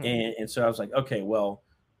 Mm-hmm. And so I was like, okay, well,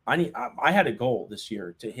 I had a goal this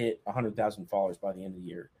year to hit 100,000 followers by the end of the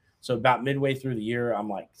year. So about midway through the year, I'm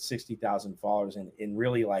like 60,000 followers, and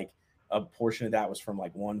really like a portion of that was from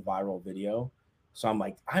like one viral video. So I'm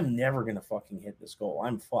like, I'm never going to fucking hit this goal.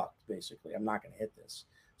 I'm fucked, basically. I'm not going to hit this.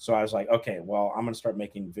 So I was like, okay, well, I'm going to start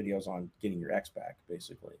making videos on getting your X back,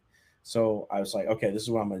 basically. So I was like, okay, this is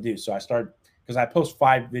what I'm going to do. So I started, because I post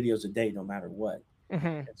 5 videos a day, no matter what. Mm-hmm.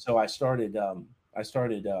 And so I started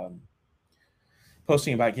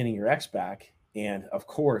posting about getting your ex back. And of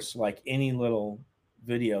course, like any little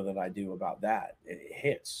video that I do about that, it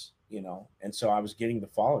hits, And so I was getting the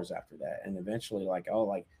followers after that. And eventually like, oh,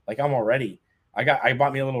 like I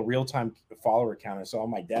bought me a little real-time follower counter. So on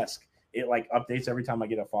my desk, it like updates every time I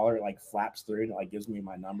get a follower, it like flaps through and it like gives me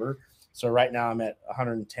my number. So right now I'm at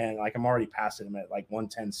 110. Like I'm already past it. I'm at like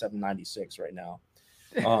 110, 796 right now.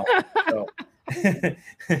 So,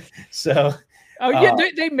 so oh yeah,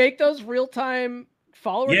 they make those real-time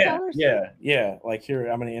follower counters? Yeah. Like here,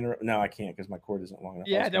 I'm gonna enter. No, I can't because my cord isn't long enough.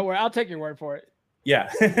 Yeah, don't worry. I'll take your word for it.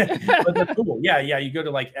 Yeah, but they're cool. Yeah. You go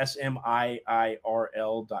to like smiirl.com,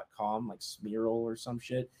 like Smearl or some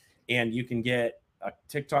shit, and you can get a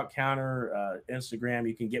TikTok counter, Instagram.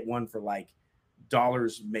 You can get one for like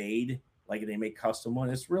dollars made, like they make custom one.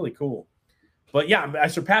 It's really cool. But yeah, I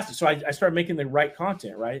surpassed it. So I started making the right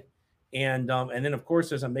content, right? And then of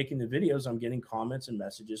course, as I'm making the videos, I'm getting comments and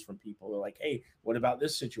messages from people who are like, hey, what about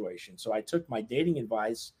this situation? So I took my dating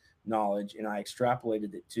advice knowledge and I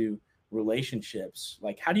extrapolated it to relationships.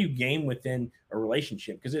 Like, how do you game within a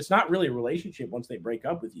relationship? Because it's not really a relationship once they break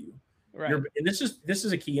up with you. Right. And this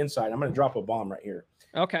is a key insight. I'm going to drop a bomb right here.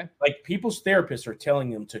 Okay. Like people's therapists are telling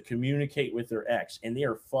them to communicate with their ex, and they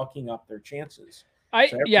are fucking up their chances.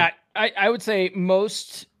 I would say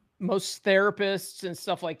most therapists and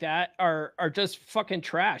stuff like that are just fucking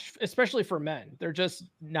trash, especially for men. They're just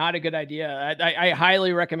not a good idea. I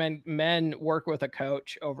highly recommend men work with a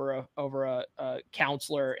coach over a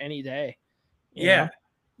counselor any day. Yeah.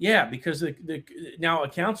 Yeah, because now a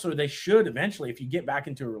counselor, they should eventually, if you get back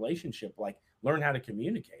into a relationship, like learn how to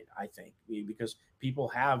communicate, I think, because people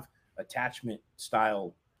have attachment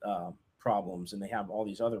style problems and they have all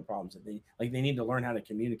these other problems that they need to learn how to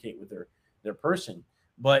communicate with their person.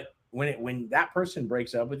 But when that person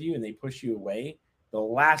breaks up with you and they push you away, the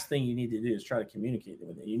last thing you need to do is try to communicate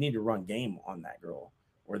with it. You need to run game on that girl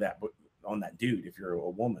or on that dude if you're a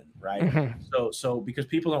woman, right? Mm-hmm. So because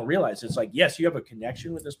people don't realize, it's like, yes, you have a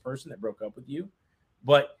connection with this person that broke up with you,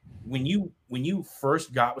 but when you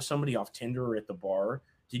first got with somebody off Tinder or at the bar,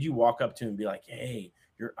 did you walk up to him and be like, hey,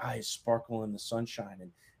 your eyes sparkle in the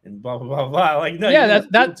sunshine and blah blah blah blah? Like, no, yeah,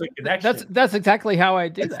 that's exactly how I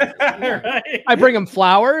do that. Yeah. Right. I bring them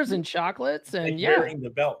flowers and chocolates and wearing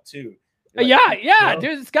the belt too. Like,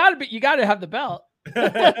 dude, it's gotta be, you gotta have the belt.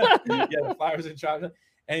 The flowers and chocolate.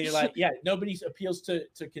 And you're like, nobody appeals to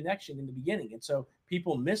connection in the beginning. And so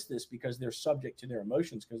people miss this because they're subject to their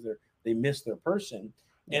emotions because they miss their person.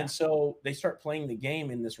 Yeah. And so they start playing the game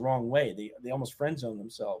in this wrong way. They almost friend zone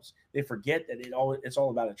themselves. They forget that it's all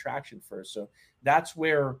about attraction first. So that's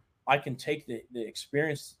where I can take the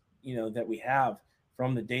experience, that we have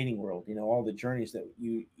from the dating world, all the journeys that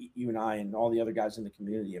you and I and all the other guys in the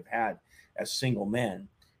community have had as single men,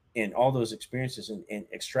 and all those experiences and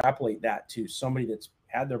extrapolate that to somebody that's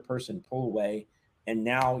had their person pull away. And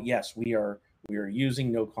now, yes, we are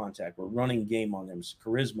using no contact. We're running game on them,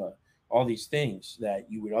 charisma, all these things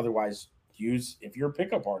that you would otherwise use if you're a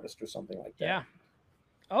pickup artist or something like that. Yeah.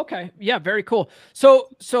 Okay. Yeah. Very cool. So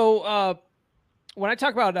when I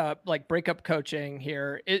talk about like breakup coaching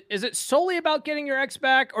here, is it solely about getting your ex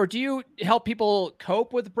back, or do you help people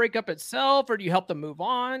cope with the breakup itself, or do you help them move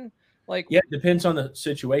on? Like, yeah, it depends on the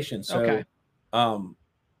situation. So,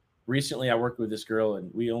 recently I worked with this girl and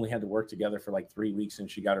we only had to work together for like 3 weeks and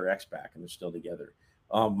she got her ex back and they're still together.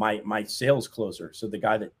 My sales closer, so the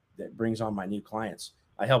guy that brings on my new clients,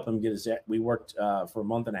 I help him get we worked for a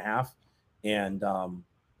month and a half, and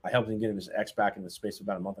I helped him get his ex back in the space of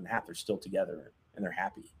about a month and a half. They're still together and they're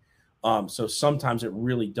happy. So sometimes it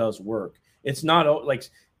really does work. It's not like,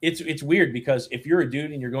 it's weird because if you're a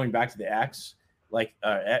dude and you're going back to the ex,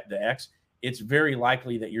 it's very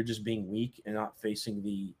likely that you're just being weak and not facing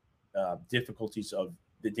the difficulties of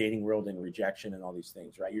the dating world and rejection and all these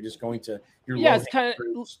things, right? You're just going to it's kind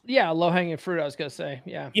of low hanging fruit. I was gonna say,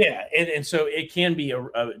 and so it can be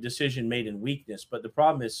a decision made in weakness, but the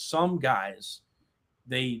problem is some guys,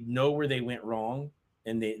 they know where they went wrong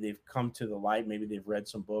and they've come to the light. Maybe they've read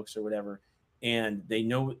some books or whatever, and they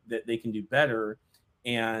know that they can do better,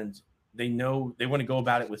 and they know they want to go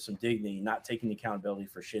about it with some dignity, not taking accountability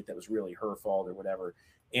for shit that was really her fault or whatever.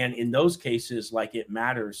 And in those cases, like, it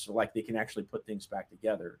matters, so like they can actually put things back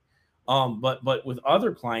together. But with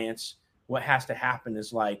other clients, what has to happen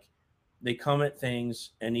is like they come at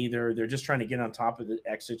things and either they're just trying to get on top of the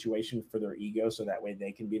ex situation for their ego, so that way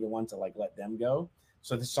they can be the one to like let them go.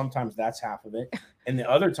 So sometimes that's half of it. And the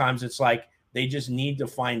other times it's like they just need to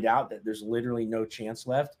find out that there's literally no chance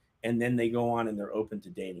left. And then they go on and they're open to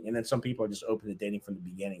dating. And then some people are just open to dating from the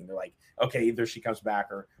beginning. They're like, okay, either she comes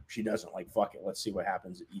back or she doesn't. Like, fuck it, let's see what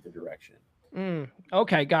happens either direction.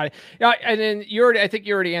 Okay, got it. Yeah, and then I think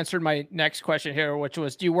you already answered my next question here, which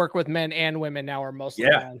was, do you work with men and women now, or mostly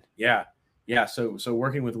men? Yeah. So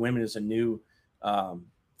working with women is a new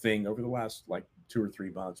thing over the last like 2 or 3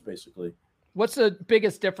 months, basically. What's the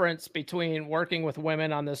biggest difference between working with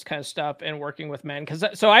women on this kind of stuff and working with men? Because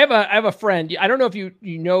so I have a friend. I don't know if you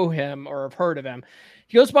know him or have heard of him.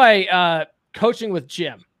 He goes by Coaching with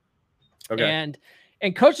Jim. Okay.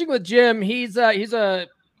 And Coaching with Jim, he's a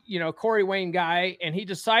Corey Wayne guy, and he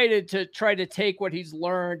decided to try to take what he's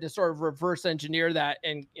learned to sort of reverse engineer that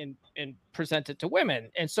and present it to women.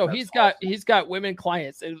 And so That's he's got women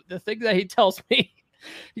clients. And the thing that he tells me,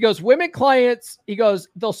 he goes, women clients, he goes,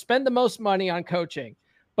 they'll spend the most money on coaching,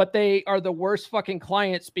 but they are the worst fucking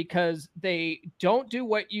clients because they don't do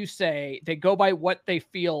what you say. They go by what they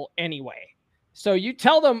feel anyway. So you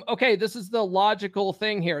tell them, okay, this is the logical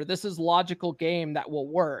thing here. This is logical game that will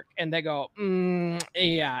work. And they go,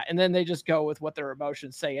 yeah. And then they just go with what their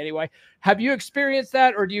emotions say anyway. Have you experienced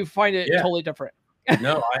that, or do you find it totally different?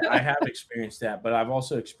 No, I have experienced that, but I've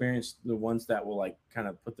also experienced the ones that will like kind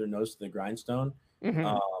of put their nose to the grindstone.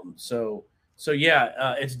 So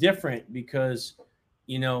yeah, it's different because,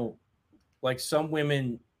 like some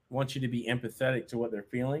women want you to be empathetic to what they're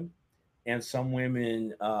feeling. And some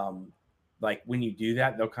women, like when you do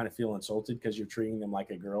that, they'll kind of feel insulted because you're treating them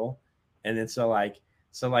like a girl. And then so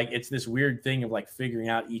it's this weird thing of like figuring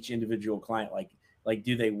out each individual client, like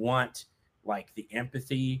do they want like the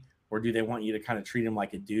empathy, or do they want you to kind of treat them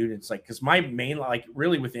like a dude? It's like, because my main, like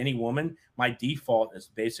really with any woman, my default is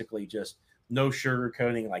basically just no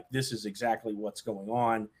sugarcoating. Like, this is exactly what's going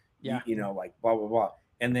on. Yeah. Like blah, blah, blah.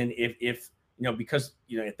 And then if because,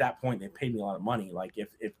 at that point they paid me a lot of money. Like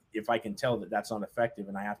if I can tell that that's not effective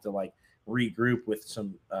and I have to like regroup with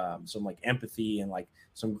some like empathy and like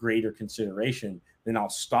some greater consideration, then I'll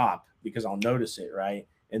stop because I'll notice it. Right.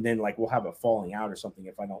 And then like we'll have a falling out or something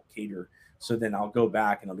if I don't cater. So then I'll go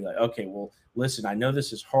back and I'll be like, okay, well, listen, I know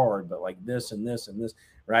this is hard, but like this and this and this,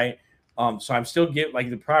 right? So I'm still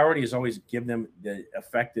the priority is always give them the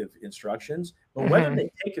effective instructions, but whether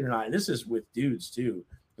they take it or not, and this is with dudes too,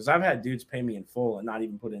 because I've had dudes pay me in full and not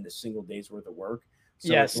even put in a single day's worth of work.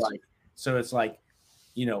 So it's like,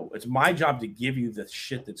 it's my job to give you the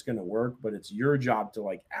shit that's going to work, but it's your job to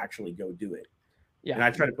like actually go do it. Yeah. And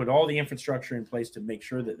I try to put all the infrastructure in place to make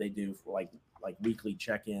sure that they do like weekly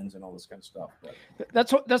check-ins and all this kind of stuff. But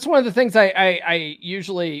that's one of the things I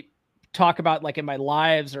usually talk about, like in my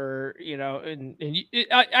lives, or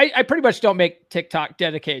I pretty much don't make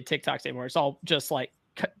dedicated TikToks anymore. It's all just like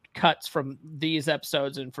cuts from these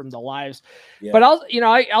episodes and from the lives. Yeah. But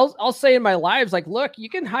I'll say in my lives, like, look, you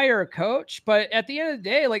can hire a coach, but at the end of the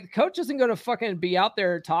day, like, the coach isn't going to fucking be out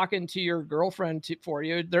there talking to your girlfriend for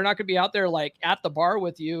you. They're not going to be out there like at the bar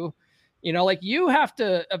with you. Like, you have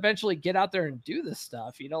to eventually get out there and do this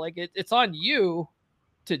stuff. Like it's on you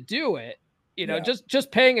to do it.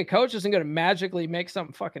 Just paying a coach isn't going to magically make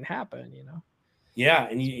something fucking happen. Yeah,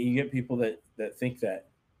 and you get people that think that,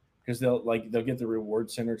 because they'll get the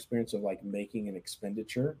reward center experience of like making an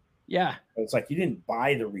expenditure. Yeah, but it's like you didn't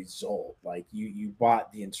buy the result, like you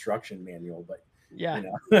bought the instruction manual, but yeah,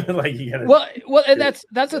 like you gotta. Well, and that's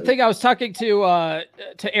the thing I was talking to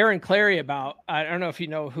Aaron Clary about. I don't know if you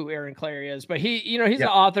know who Aaron Clary is, but he's an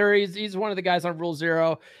author. He's one of the guys on Rule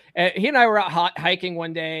Zero. He and I were out hiking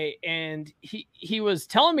one day, and he was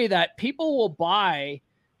telling me that people will buy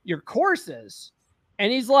your courses,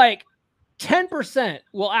 and he's like, 10%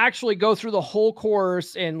 will actually go through the whole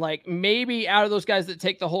course, and like maybe out of those guys that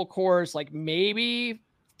take the whole course, like maybe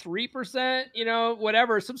 3%,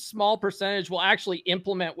 whatever, some small percentage will actually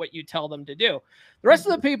implement what you tell them to do. The rest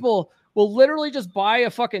of the people will literally just buy a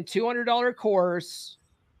fucking $200 course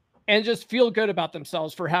and just feel good about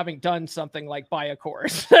themselves for having done something like buy a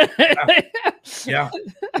course. Yeah.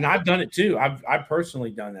 And I've done it too. I've personally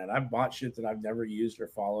done that. I've bought shit that I've never used or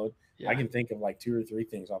followed. Yeah. I can think of like 2 or 3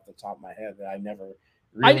 things off the top of my head that I never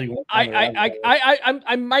really.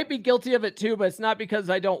 I might be guilty of it too, but it's not because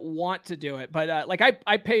I don't want to do it. But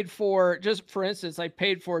I paid for, just for instance, I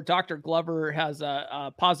paid for Dr. Glover has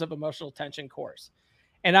a positive emotional attention course.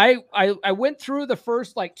 And I went through the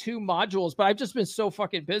first like 2 modules, but I've just been so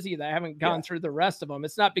fucking busy that I haven't gone through the rest of them.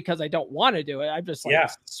 It's not because I don't want to do it. I'm just like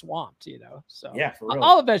swamped, So yeah, for real.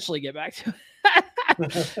 I'll eventually get back to it.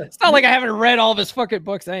 It's not like I haven't read all of his fucking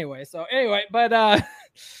books anyway. So anyway, but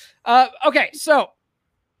okay, so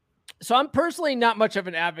I'm personally not much of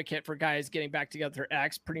an advocate for guys getting back together with their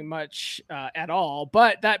ex, pretty much at all.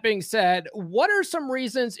 But that being said, what are some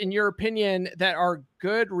reasons, in your opinion, that are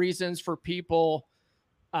good reasons for people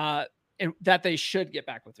that they should get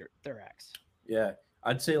back with their ex? Yeah,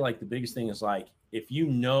 I'd say like the biggest thing is like, if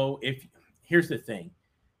here's the thing.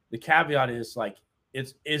 The caveat is like,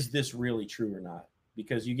 is this really true or not?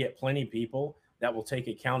 Because you get plenty of people that will take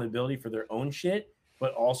accountability for their own shit,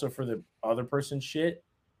 but also for the other person's shit.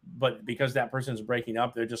 But because that person's breaking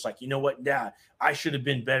up, they're just like, you know what? Yeah, I should have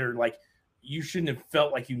been better. Like, you shouldn't have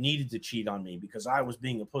felt like you needed to cheat on me because I was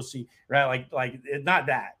being a pussy, right? Like not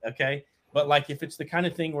that, okay? But like, if it's the kind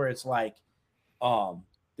of thing where it's like,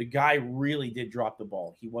 the guy really did drop the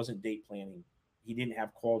ball. He wasn't date planning. He didn't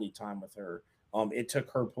have quality time with her. It took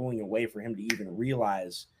her pulling away for him to even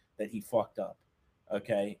realize that he fucked up.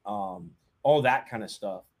 Okay. All that kind of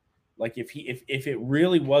stuff. Like if it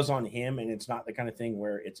really was on him and it's not the kind of thing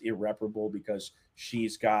where it's irreparable because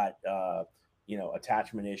she's got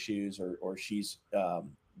attachment issues or she's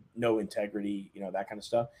no integrity, that kind of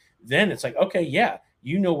stuff, then it's like, okay, yeah,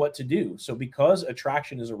 you know what to do. So because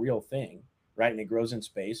attraction is a real thing, right? And it grows in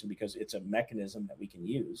space, and because it's a mechanism that we can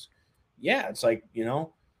use, yeah, it's like,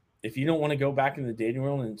 if you don't want to go back in the dating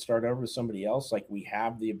world and start over with somebody else, like we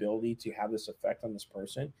have the ability to have this effect on this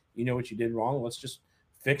person. You know what you did wrong. Let's just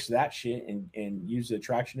fix that shit and use the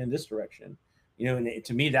attraction in this direction. And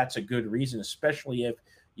to me, that's a good reason, especially if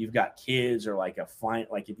you've got kids or like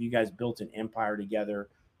if you guys built an empire together,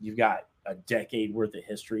 you've got a decade worth of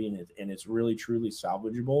history and it's really truly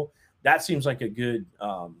salvageable. That seems like a good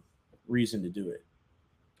reason to do it.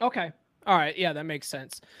 Okay. All right. Yeah, that makes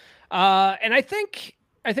sense. And I think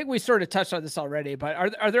we sort of touched on this already, but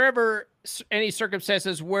are there ever any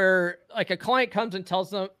circumstances where like a client comes and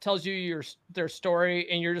tells you their story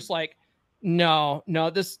and you're just like, no,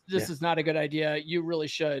 this is not a good idea. You really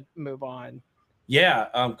should move on. Yeah.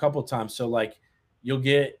 A couple of times. So like you'll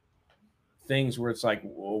get things where it's like a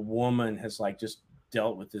woman has like just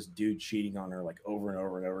dealt with this dude cheating on her like over and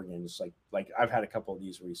over and over again. Just like I've had a couple of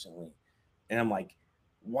these recently, and I'm like,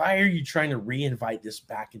 why are you trying to reinvite this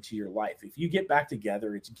back into your life? If you get back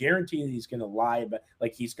together, it's guaranteed that he's going to lie about,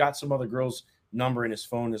 like he's got some other girl's number in his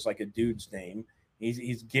phone as like a dude's name.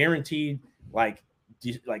 He's guaranteed like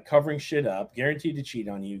covering shit up, guaranteed to cheat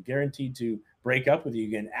on you, guaranteed to break up with you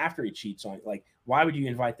again after he cheats on you. Like, why would you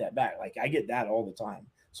invite that back? Like, I get that all the time.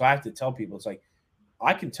 So I have to tell people, it's like,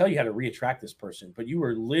 I can tell you how to reattract this person, but you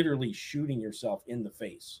are literally shooting yourself in the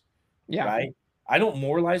face. Yeah. Right. I don't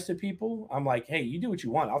moralize to people. I'm like, hey, you do what you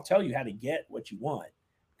want. I'll tell you how to get what you want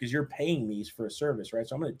because you're paying me for a service, right?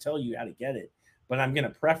 So I'm going to tell you how to get it, but I'm going to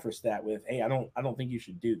preface that with, hey, I don't think you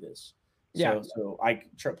should do this. Yeah. So I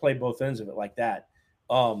play both ends of it like that.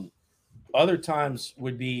 Other times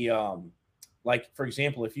would be like, for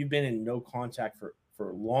example, if you've been in no contact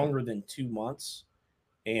for longer than 2 months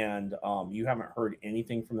and you haven't heard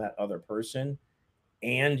anything from that other person,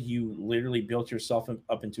 and you literally built yourself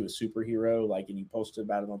up into a superhero, like, and you posted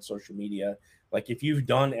about it on social media. Like if you've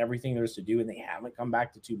done everything there's to do and they haven't come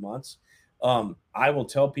back to 2 months, I will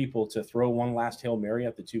tell people to throw one last Hail Mary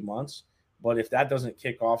at the 2 months. But if that doesn't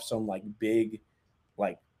kick off some like big,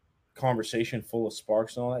 like conversation full of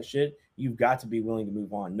sparks and all that shit, you've got to be willing to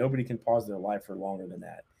move on. Nobody can pause their life for longer than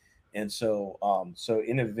that. And so,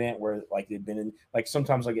 in an event where like they've been in, like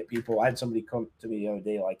sometimes I get people, I had somebody come to me the other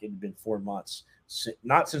day, like it had been 4 months,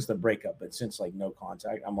 not since the breakup, but since like no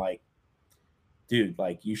contact. I'm like, dude,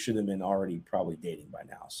 like you should have been already probably dating by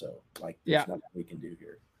now. So like, there's nothing we can do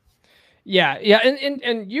here. Yeah. Yeah.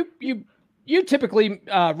 And you typically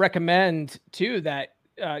recommend too that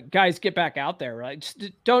guys get back out there, right?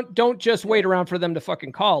 Just don't just wait around for them to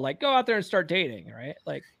fucking call. Like go out there and start dating, right?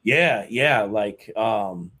 Like yeah. Like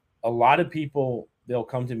a lot of people, they'll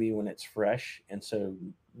come to me when it's fresh, and so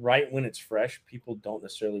right when it's fresh, people don't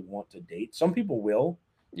necessarily want to date. Some people will,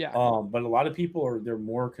 yeah. But a lot of people they're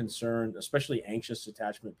more concerned, especially anxious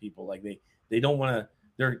attachment people. Like they don't want to.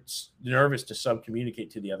 They're nervous to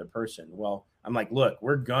sub-communicate to the other person. Well, I'm like, look,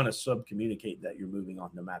 we're gonna sub-communicate that you're moving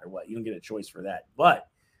on no matter what. You don't get a choice for that. But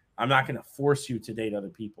I'm not gonna force you to date other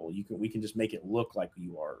people. We can just make it look like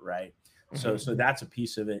you are, right? Mm-hmm. So that's a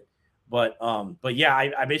piece of it. But yeah,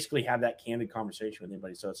 I basically have that candid conversation with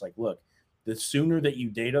anybody. So it's like, look, the sooner that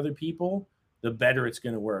you date other people, the better it's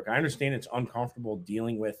going to work. I understand it's uncomfortable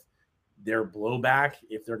dealing with their blowback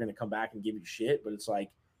if they're going to come back and give you shit, but it's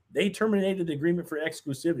like they terminated the agreement for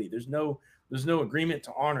exclusivity. There's no agreement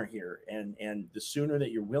to honor here, and the sooner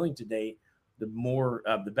that you're willing to date, the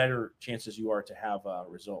better chances you are to have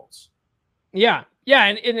results. Yeah.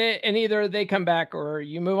 And either they come back or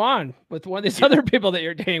you move on with one of these other people that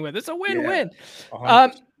you're dating with. It's a win-win.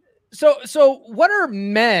 So what are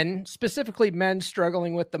men, specifically men,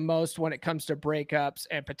 struggling with the most when it comes to breakups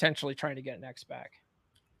and potentially trying to get an ex back?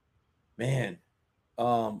 Man,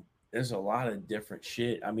 there's a lot of different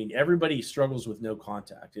shit. I mean, everybody struggles with no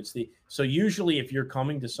contact. So usually if you're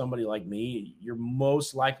coming to somebody like me, you're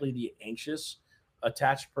most likely the anxious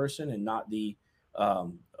attached person and not the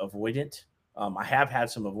avoidant. I have had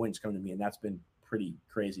some avoidance come to me, and that's been pretty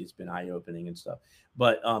crazy. It's been eye-opening and stuff.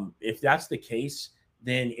 But if that's the case,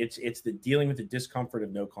 then it's the dealing with the discomfort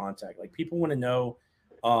of no contact. Like, people want to know,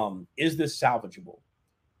 is this salvageable?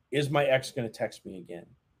 Is my ex going to text me again?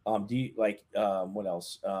 Do you like what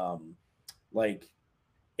else? Like,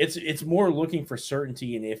 it's more looking for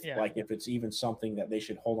certainty, and if it's even something that they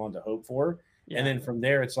should hold on to hope for. Yeah. And then from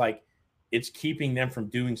there, it's like, it's keeping them from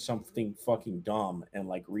doing something fucking dumb and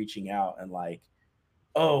like reaching out and like,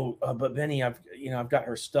 oh, but Benny, I've got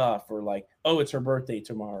her stuff, or like, oh, it's her birthday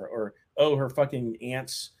tomorrow, or oh, her fucking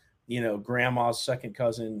aunt's, grandma's second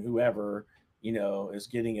cousin, whoever, is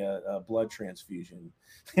getting a blood transfusion.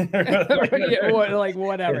 like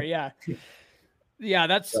whatever. Yeah. Yeah.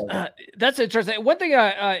 That's interesting. One thing,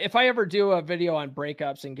 if I ever do a video on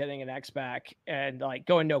breakups and getting an ex back and like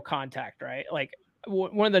going no contact, right? Like,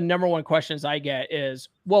 one of the number one questions I get is,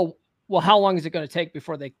 well, how long is it going to take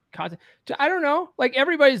before they contact? I don't know. Like,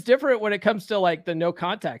 everybody's different when it comes to like the no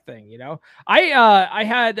contact thing. I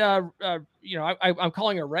had, I'm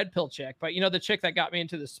calling her red pill chick, but the chick that got me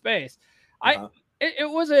into the space, it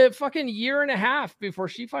was a fucking year and a half before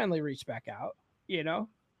she finally reached back out,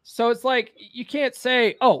 So it's like, you can't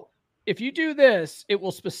say, oh, if you do this, it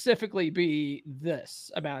will specifically be this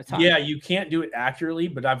amount of time. Yeah, you can't do it accurately,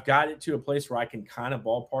 but I've got it to a place where I can kind of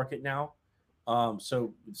ballpark it now.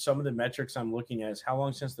 So some of the metrics I'm looking at is how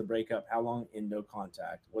long since the breakup, how long in no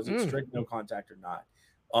contact, was it strict no contact or not?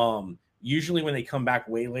 Usually when they come back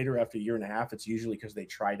way later after a year and a half, it's usually because they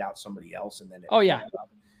tried out somebody else and then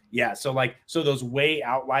yeah. So those way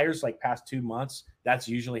outliers, like past 2 months, that's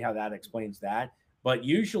usually how that explains that. But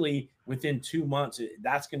usually within 2 months,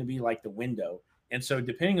 that's going to be like the window. And so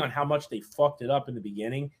depending on how much they fucked it up in the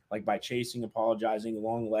beginning, like by chasing, apologizing,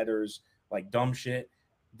 long letters, like dumb shit,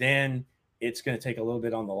 then it's going to take a little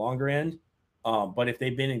bit on the longer end. But if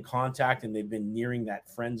they've been in contact and they've been nearing that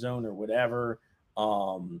friend zone or whatever,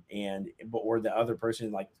 or the other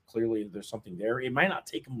person, like, clearly there's something there, it might not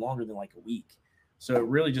take them longer than like a week. So it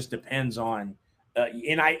really just depends on,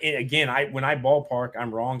 when I ballpark,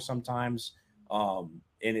 I'm wrong sometimes.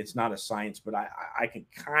 And it's not a science, but I can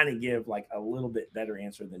kind of give like a little bit better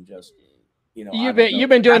answer than just, you've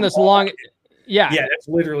been doing this long. Yeah. That's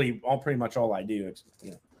literally pretty much all I do.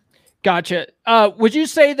 Gotcha. Would you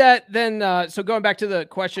say that then, so going back to the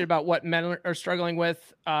question about what men are struggling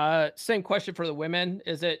with, same question for the women,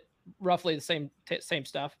 is it roughly the same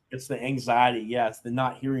stuff? It's the anxiety. Yeah. It's the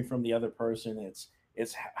not hearing from the other person.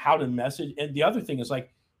 It's how to message. And the other thing is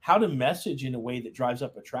like how to message in a way that drives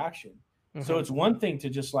up attraction. Mm-hmm. So it's one thing to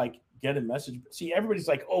just like get a message. See, everybody's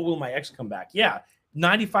like, oh, will my ex come back? Yeah.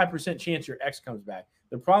 95% chance your ex comes back.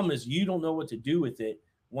 The problem is you don't know what to do with it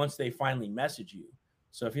once they finally message you.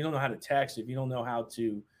 So if you don't know how to text, if you don't know how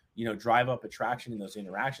to, drive up attraction in those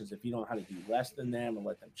interactions, if you don't know how to do less than them and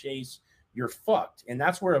let them chase, you're fucked. And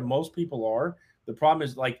that's where most people are. The problem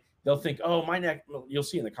is like, they'll think, oh, you'll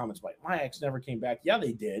see in the comments, like, my ex never came back. Yeah,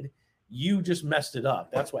 they did. You just messed it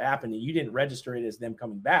up. That's what happened. And you didn't register it as them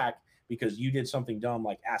coming back because you did something dumb,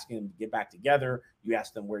 like asking them to get back together. You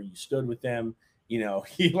asked them where you stood with them.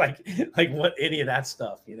 Like what, any of that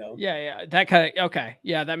stuff, Yeah. That kind of, okay.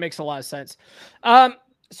 Yeah, that makes a lot of sense.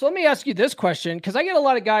 So let me ask you this question, because I get a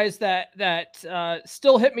lot of guys that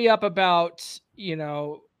still hit me up about,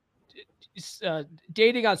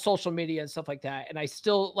 dating on social media and stuff like that. And I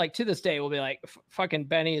still, like, to this day will be like, fucking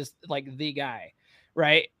Benny is like the guy.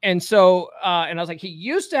 Right. And so, and I was like, he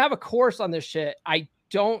used to have a course on this shit. I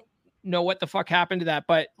don't know what the fuck happened to that,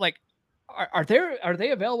 but like, are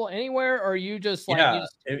they available anywhere, or are you just like,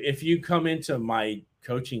 if you come into my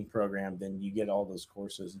coaching program, then you get all those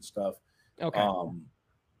courses and stuff. Okay.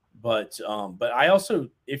 But I also,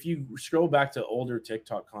 if you scroll back to older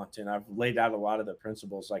TikTok content, I've laid out a lot of the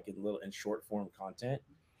principles like in short form content.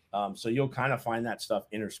 So you'll kind of find that stuff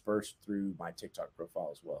interspersed through my TikTok profile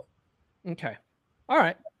as well. Okay. All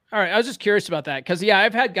right. I was just curious about that. Cause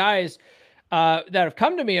I've had guys that have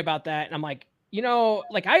come to me about that. And I'm like,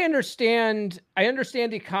 like, I understand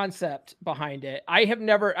the concept behind it. I've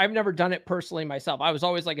never done it personally myself. I was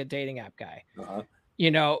always like a dating app guy,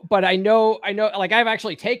 but I know, like, I've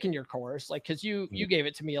actually taken your course, like, cause you gave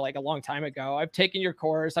it to me like a long time ago. I've taken your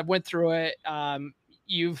course. I've went through it.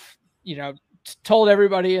 You've, told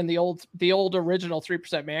everybody in the old original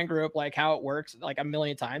 3% man group, like, how it works, like, a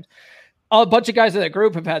million times. A bunch of guys in that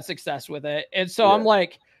group have had success with it. And so I'm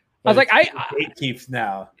like, I was like, gatekeeps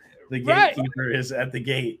now. The Right. gatekeeper is at the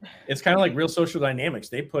gate. It's kind of like Real Social Dynamics.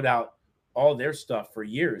 They put out all their stuff for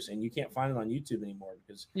years, and you can't find it on YouTube anymore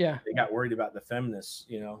because Yeah. they got worried about the feminists,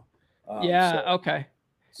 Yeah. So, Okay.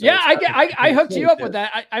 so Yeah, it's kind I of hooked you up cool. with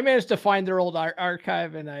that. I managed to find their old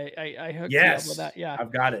archive, and I hooked you up with that. Yeah,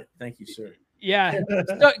 I've got it. Thank you, sir. yeah.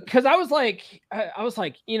 So, because I was like,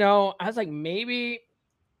 maybe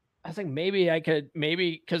I could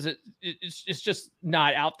because it's just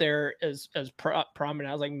not out there as prominent.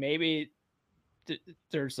 I was like, maybe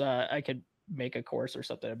there's I could make a course or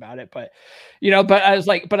something about it, but I was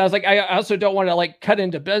like, I also don't want to like cut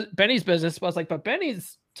into Benny's business. But I was like, but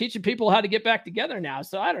Benny's teaching people how to get back together now,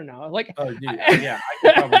 so I don't know. Like, oh, dude, yeah, I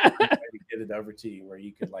could probably try to get it over to you where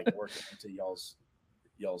you could like work it into y'all's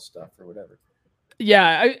stuff or whatever.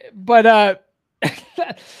 Yeah,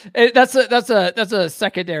 that's a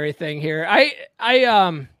secondary thing here.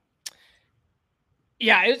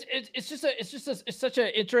 Yeah, it's such an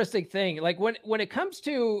interesting thing. Like when it comes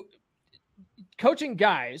to coaching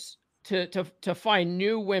guys to find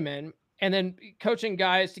new women and then coaching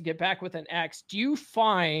guys to get back with an ex, do you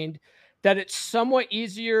find that it's somewhat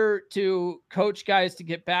easier to coach guys to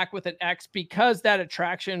get back with an ex because that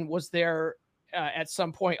attraction was there at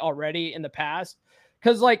some point already in the past?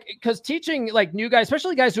 Because teaching like new guys,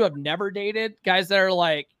 especially guys who have never dated, guys that are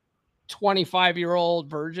like 25-year-old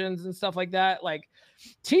virgins and stuff like that, like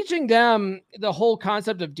teaching them the whole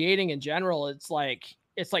concept of dating in general, it's like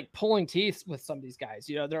pulling teeth with some of these guys.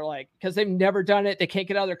 They're like, because they've never done it, they can't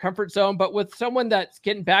get out of their comfort zone. But with someone that's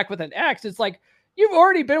getting back with an ex, it's like, you've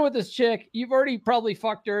already been with this chick, you've already probably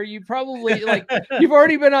fucked her, you probably like you've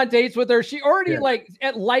already been on dates with her, she already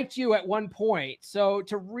liked you at one point. So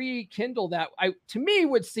to rekindle that, to me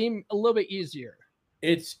would seem a little bit easier.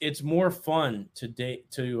 It's more fun to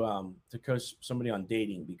coach somebody on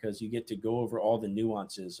dating because you get to go over all the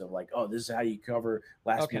nuances of like, oh, this is how you cover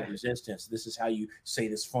last minute resistance. This is how you say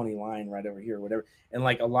this funny line right over here, or whatever. And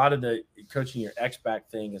like a lot of the coaching your ex back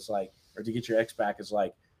thing is like, or to get your ex back is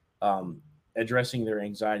like addressing their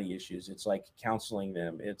anxiety issues. It's like counseling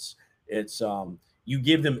them. It's you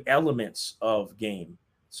give them elements of game.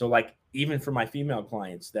 So like even for my female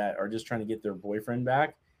clients that are just trying to get their boyfriend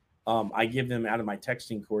back, I give them out of my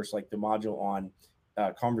texting course, like the module on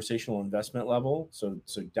conversational investment level. So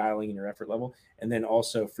dialing in your effort level, and then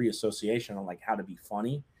also free association on like how to be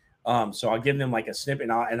funny. So I'll give them like a snippet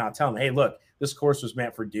and I'll tell them, hey, look, this course was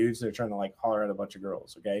meant for dudes that are trying to like holler at a bunch of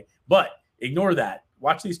girls. Okay. But ignore that.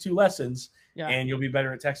 Watch these 2 lessons and you'll be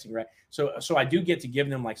better at texting. Right. So I do get to give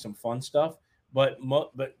them like some fun stuff, but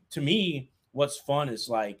to me, what's fun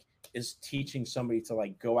is teaching somebody to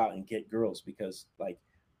like go out and get girls, because like,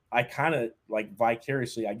 I kind of like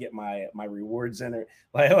vicariously, I get my rewards in it.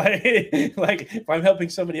 Like if I'm helping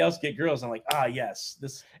somebody else get girls, I'm like, yes,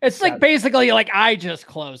 this. It's like basically like I just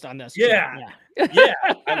closed on this. Yeah. Yeah,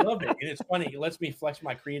 I love it, and it's funny. It lets me flex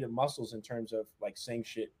my creative muscles in terms of like saying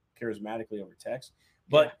shit charismatically over text.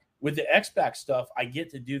 But with the X-Back stuff, I get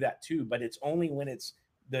to do that too. But it's only when it's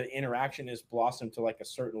the interaction is blossomed to like a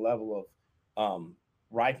certain level of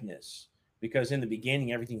ripeness, because in the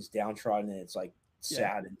beginning everything's downtrodden and it's like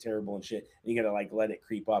sad and terrible and shit. And you gotta like let it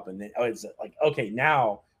creep up, and then it's like, okay,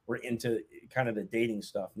 now we're into kind of the dating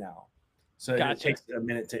stuff now. So it takes a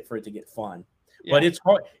minute for it to get fun. But it's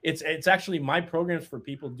hard. It's actually my programs for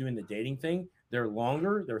people doing the dating thing. They're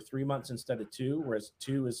longer. They're 3 months instead of 2, whereas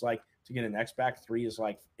 2 is like to get an X back. 3 is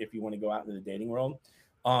like if you want to go out into the dating world,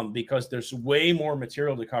 because there's way more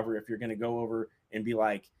material to cover if you're going to go over and be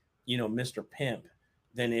like, Mr. Pimp,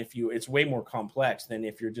 than if it's way more complex than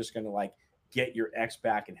if you're just going to like get your ex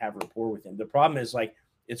back and have rapport with him. The problem is like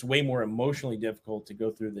it's way more emotionally difficult to go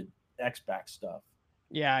through the ex back stuff.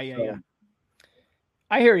 Yeah.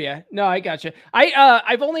 I hear you. No, I got you.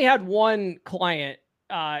 I've only had one client,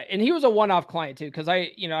 and he was a one-off client too, because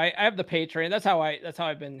I have the Patreon. That's how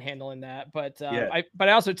I've been handling that. But I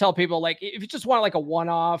also tell people, like, if you just want like a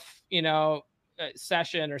one-off,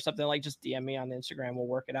 session or something, like just DM me on Instagram, we'll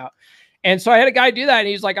work it out. And so I had a guy do that, and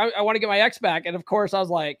he's like, I want to get my ex back, and of course I was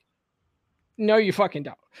like, no, you fucking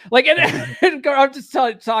don't. Like, and I'm just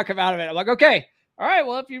talk about it. I'm like, okay, all right,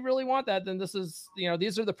 well, if you really want that, then this is,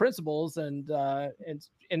 these are the principles, and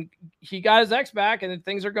he got his ex back, and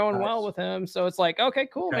things are going well with him. So it's like, okay,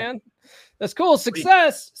 cool, man, that's cool,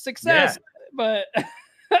 success. Yeah. But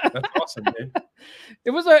that's awesome, dude.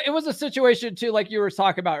 It was a situation too, like you were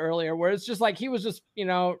talking about earlier, where it's just like he was just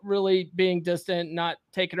really being distant, not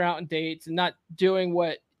taking her out on dates, and not doing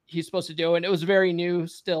what he's supposed to do. And it was very new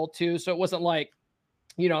still too. So it wasn't like,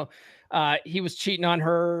 he was cheating on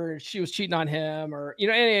her, she was cheating on him, or,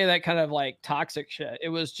 any of that kind of like toxic shit. It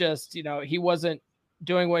was just, he wasn't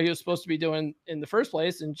doing what he was supposed to be doing in the first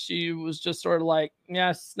place. And she was just sort of like, yeah,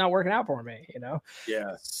 it's not working out for me,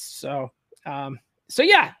 Yeah. So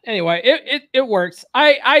yeah, anyway, it works.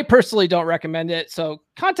 I personally don't recommend it. So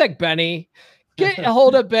contact Benny, get a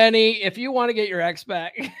hold of Benny. If you want to get your ex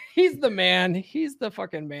back, he's the man. He's the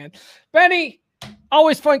fucking man. Benny,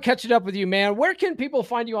 always fun catching up with you, man. Where can people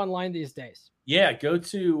find you online these days? Yeah. Go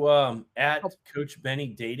to at Coach Benny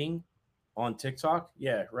Dating on TikTok.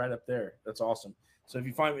 Yeah. Right up there. That's awesome. So if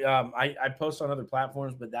you find me, I post on other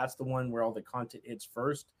platforms, but that's the one where all the content hits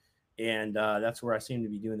first. And that's where I seem to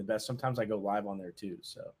be doing the best. Sometimes I go live on there too.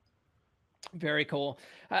 So very cool.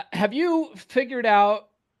 Have you figured out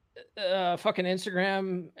fucking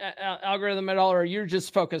Instagram algorithm at all, or you're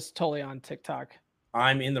just focused totally on TikTok?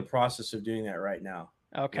 I'm in the process of doing that right now.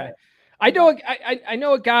 Okay. Yeah. I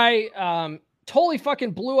know a guy totally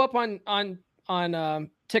fucking blew up on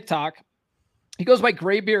TikTok. He goes by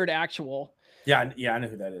Graybeard Actual. Yeah, I know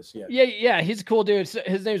who that is. Yeah, he's a cool dude. So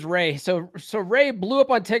his name's Ray. So Ray blew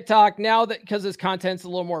up on TikTok now that because his content's a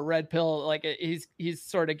little more red pill. Like he's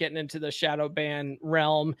sort of getting into the shadow ban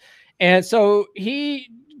realm, and so he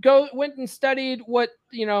went and studied what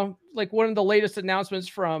like one of the latest announcements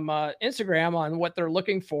from Instagram on what they're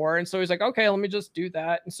looking for, and so he's like, okay, let me just do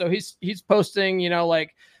that. And so he's posting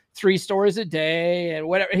like 3 stories a day and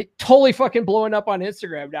whatever. He totally fucking blowing up on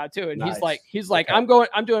Instagram now too. And nice. he's like, okay.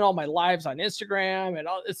 I'm doing all my lives on Instagram and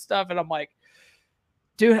all this stuff. And I'm like,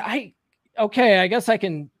 dude, I guess I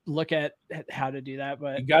can look at how to do that,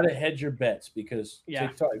 but you got to hedge your bets because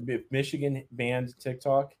TikTok, if Michigan banned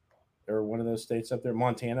TikTok or one of those states up there,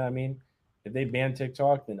 Montana, I mean, if they ban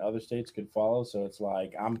TikTok, then other states could follow. So it's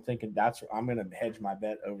like, I'm thinking I'm going to hedge my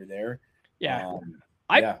bet over there. Yeah.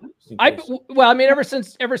 Ever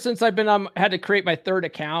since I've been had to create my third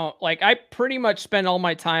account, like I pretty much spend all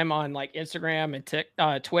my time on like Instagram and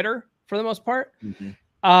Twitter for the most part. Mm-hmm.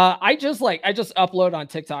 I just upload on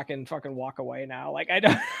TikTok and fucking walk away now. Like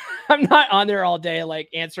I'm not on there all day, like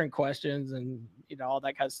answering questions and all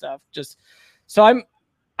that kind of stuff.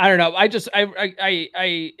 I don't know. I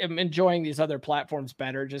am enjoying these other platforms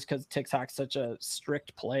better just because TikTok's such a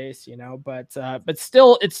strict place, but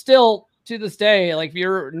still, it's still to this day, like if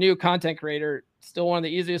you're a new content creator, still one of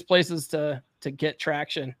the easiest places to get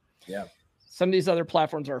traction. Yeah. Some of these other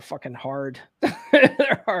platforms are fucking hard.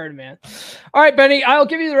 They're hard, man. All right, Benny, I'll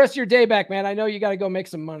give you the rest of your day back, man. I know you got to go make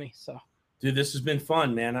some money. So, dude, this has been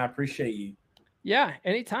fun, man. I appreciate you. Yeah,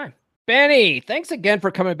 anytime. Benny, thanks again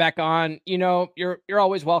for coming back on. You're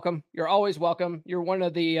always welcome. You're always welcome. You're one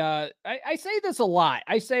of the, I say this a lot.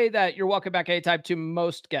 I say that you're welcome back anytime to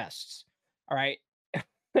most guests. All right.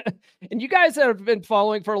 And you guys that have been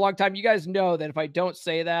following for a long time, you guys know that if I don't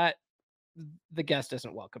say that, the guest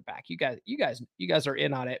isn't welcome back. You guys are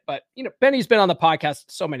in on it. But Benny's been on the podcast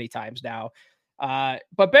so many times now.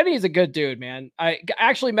 But Benny is a good dude, man. I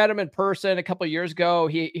actually met him in person a couple of years ago.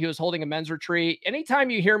 He was holding a men's retreat. Anytime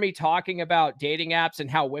you hear me talking about dating apps and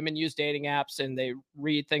how women use dating apps and they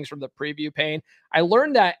read things from the preview pane, I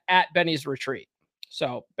learned that at Benny's retreat.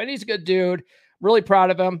 So Benny's a good dude. Really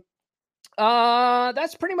proud of him.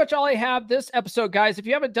 That's pretty much all I have this episode, guys. If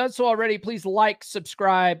you haven't done so already, please like,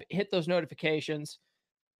 subscribe, hit those notifications.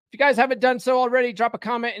 If you guys haven't done so already, drop a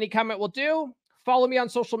comment. Any comment will do. Follow me on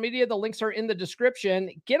social media. The links are in the description.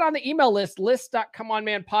 Get on the email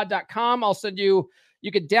list.comeonmanpod.com. I'll send you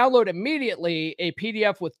can download immediately a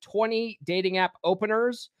PDF with 20 dating app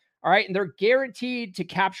openers. All right. And they're guaranteed to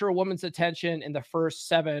capture a woman's attention in the first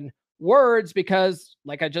 7 words because,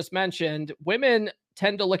 like I just mentioned, women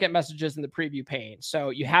tend to look at messages in the preview pane.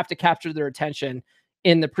 So you have to capture their attention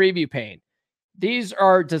in the preview pane. These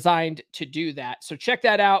are designed to do that. So check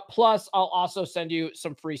that out. Plus, I'll also send you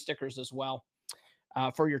some free stickers as well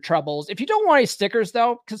for your troubles. If you don't want any stickers,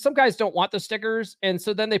 though, because some guys don't want the stickers, and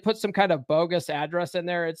so then they put some kind of bogus address in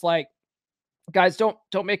there. It's like, guys, don't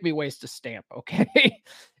make me waste a stamp, okay?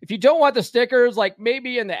 If you don't want the stickers, like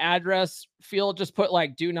maybe in the address field, just put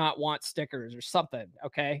like "do not want stickers" or something,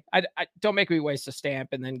 okay? I don't make me waste a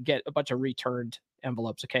stamp and then get a bunch of returned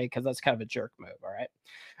envelopes, okay? Because that's kind of a jerk move, all right?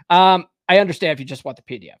 I understand if you just want the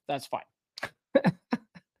PDF. That's fine.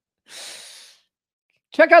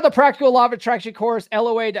 Check out the Practical Law of Attraction course,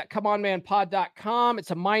 loa.comeonmanpod.com.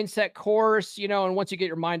 It's a mindset course, and once you get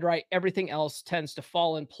your mind right, everything else tends to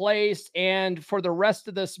fall in place. And for the rest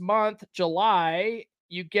of this month, July,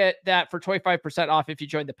 you get that for 25% off if you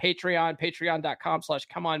join the Patreon,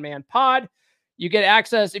 patreon.com/comeonmanpod. You get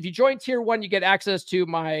access. If you join tier 1, you get access to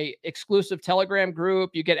my exclusive Telegram group.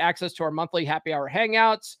 You get access to our monthly happy hour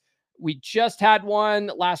hangouts We just had one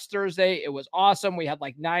last Thursday. It was awesome. We had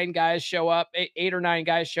like 9 guys show up, 8 or 9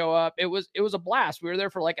 guys show up. It was a blast. We were there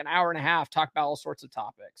for like an hour and a half, talk about all sorts of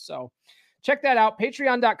topics. So check that out.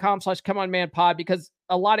 Patreon.com/ComeOnManPod, because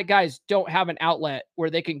a lot of guys don't have an outlet where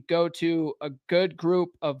they can go to a good group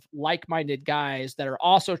of like-minded guys that are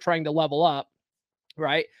also trying to level up,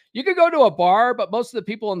 right? You could go to a bar, but most of the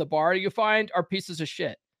people in the bar you find are pieces of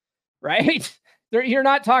shit, right? You're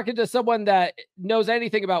not talking to someone that knows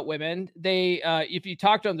anything about women. They, if you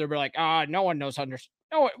talk to them, they'll be like, no one knows,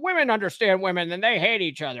 no, women understand women and they hate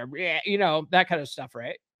each other. Yeah, you know, that kind of stuff,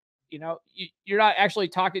 right? You know, you're not actually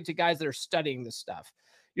talking to guys that are studying this stuff.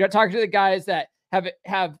 You're not talking to the guys that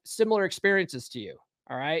have similar experiences to you.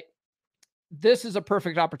 All right. This is a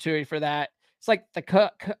perfect opportunity for that. It's like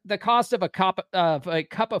the cost of a cup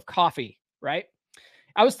of coffee, right?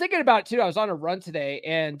 I was thinking about it too. I was on a run today,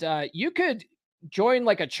 and you could join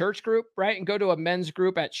like a church group, right? And go to a men's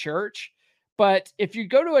group at church. But if you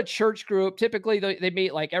go to a church group, typically they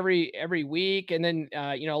meet like every week. And then,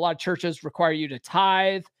 you know, a lot of churches require you to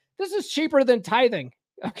tithe. This is cheaper than tithing.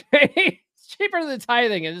 Okay. It's cheaper than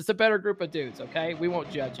tithing, and it's a better group of dudes. Okay. We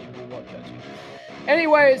won't judge you. We won't judge you.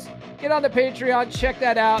 Anyways, get on the Patreon. Check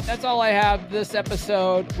that out. That's all I have this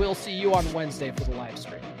episode. We'll see you on Wednesday for the live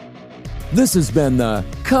stream. This has been the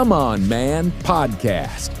Come On Man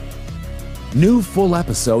podcast. New full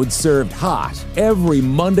episodes served hot every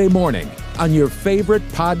Monday morning on your favorite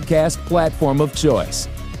podcast platform of choice.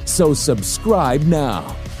 So subscribe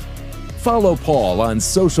now. Follow Paul on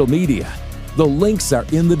social media. The links are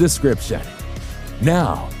in the description.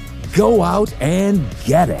 Now, go out and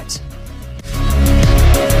get it.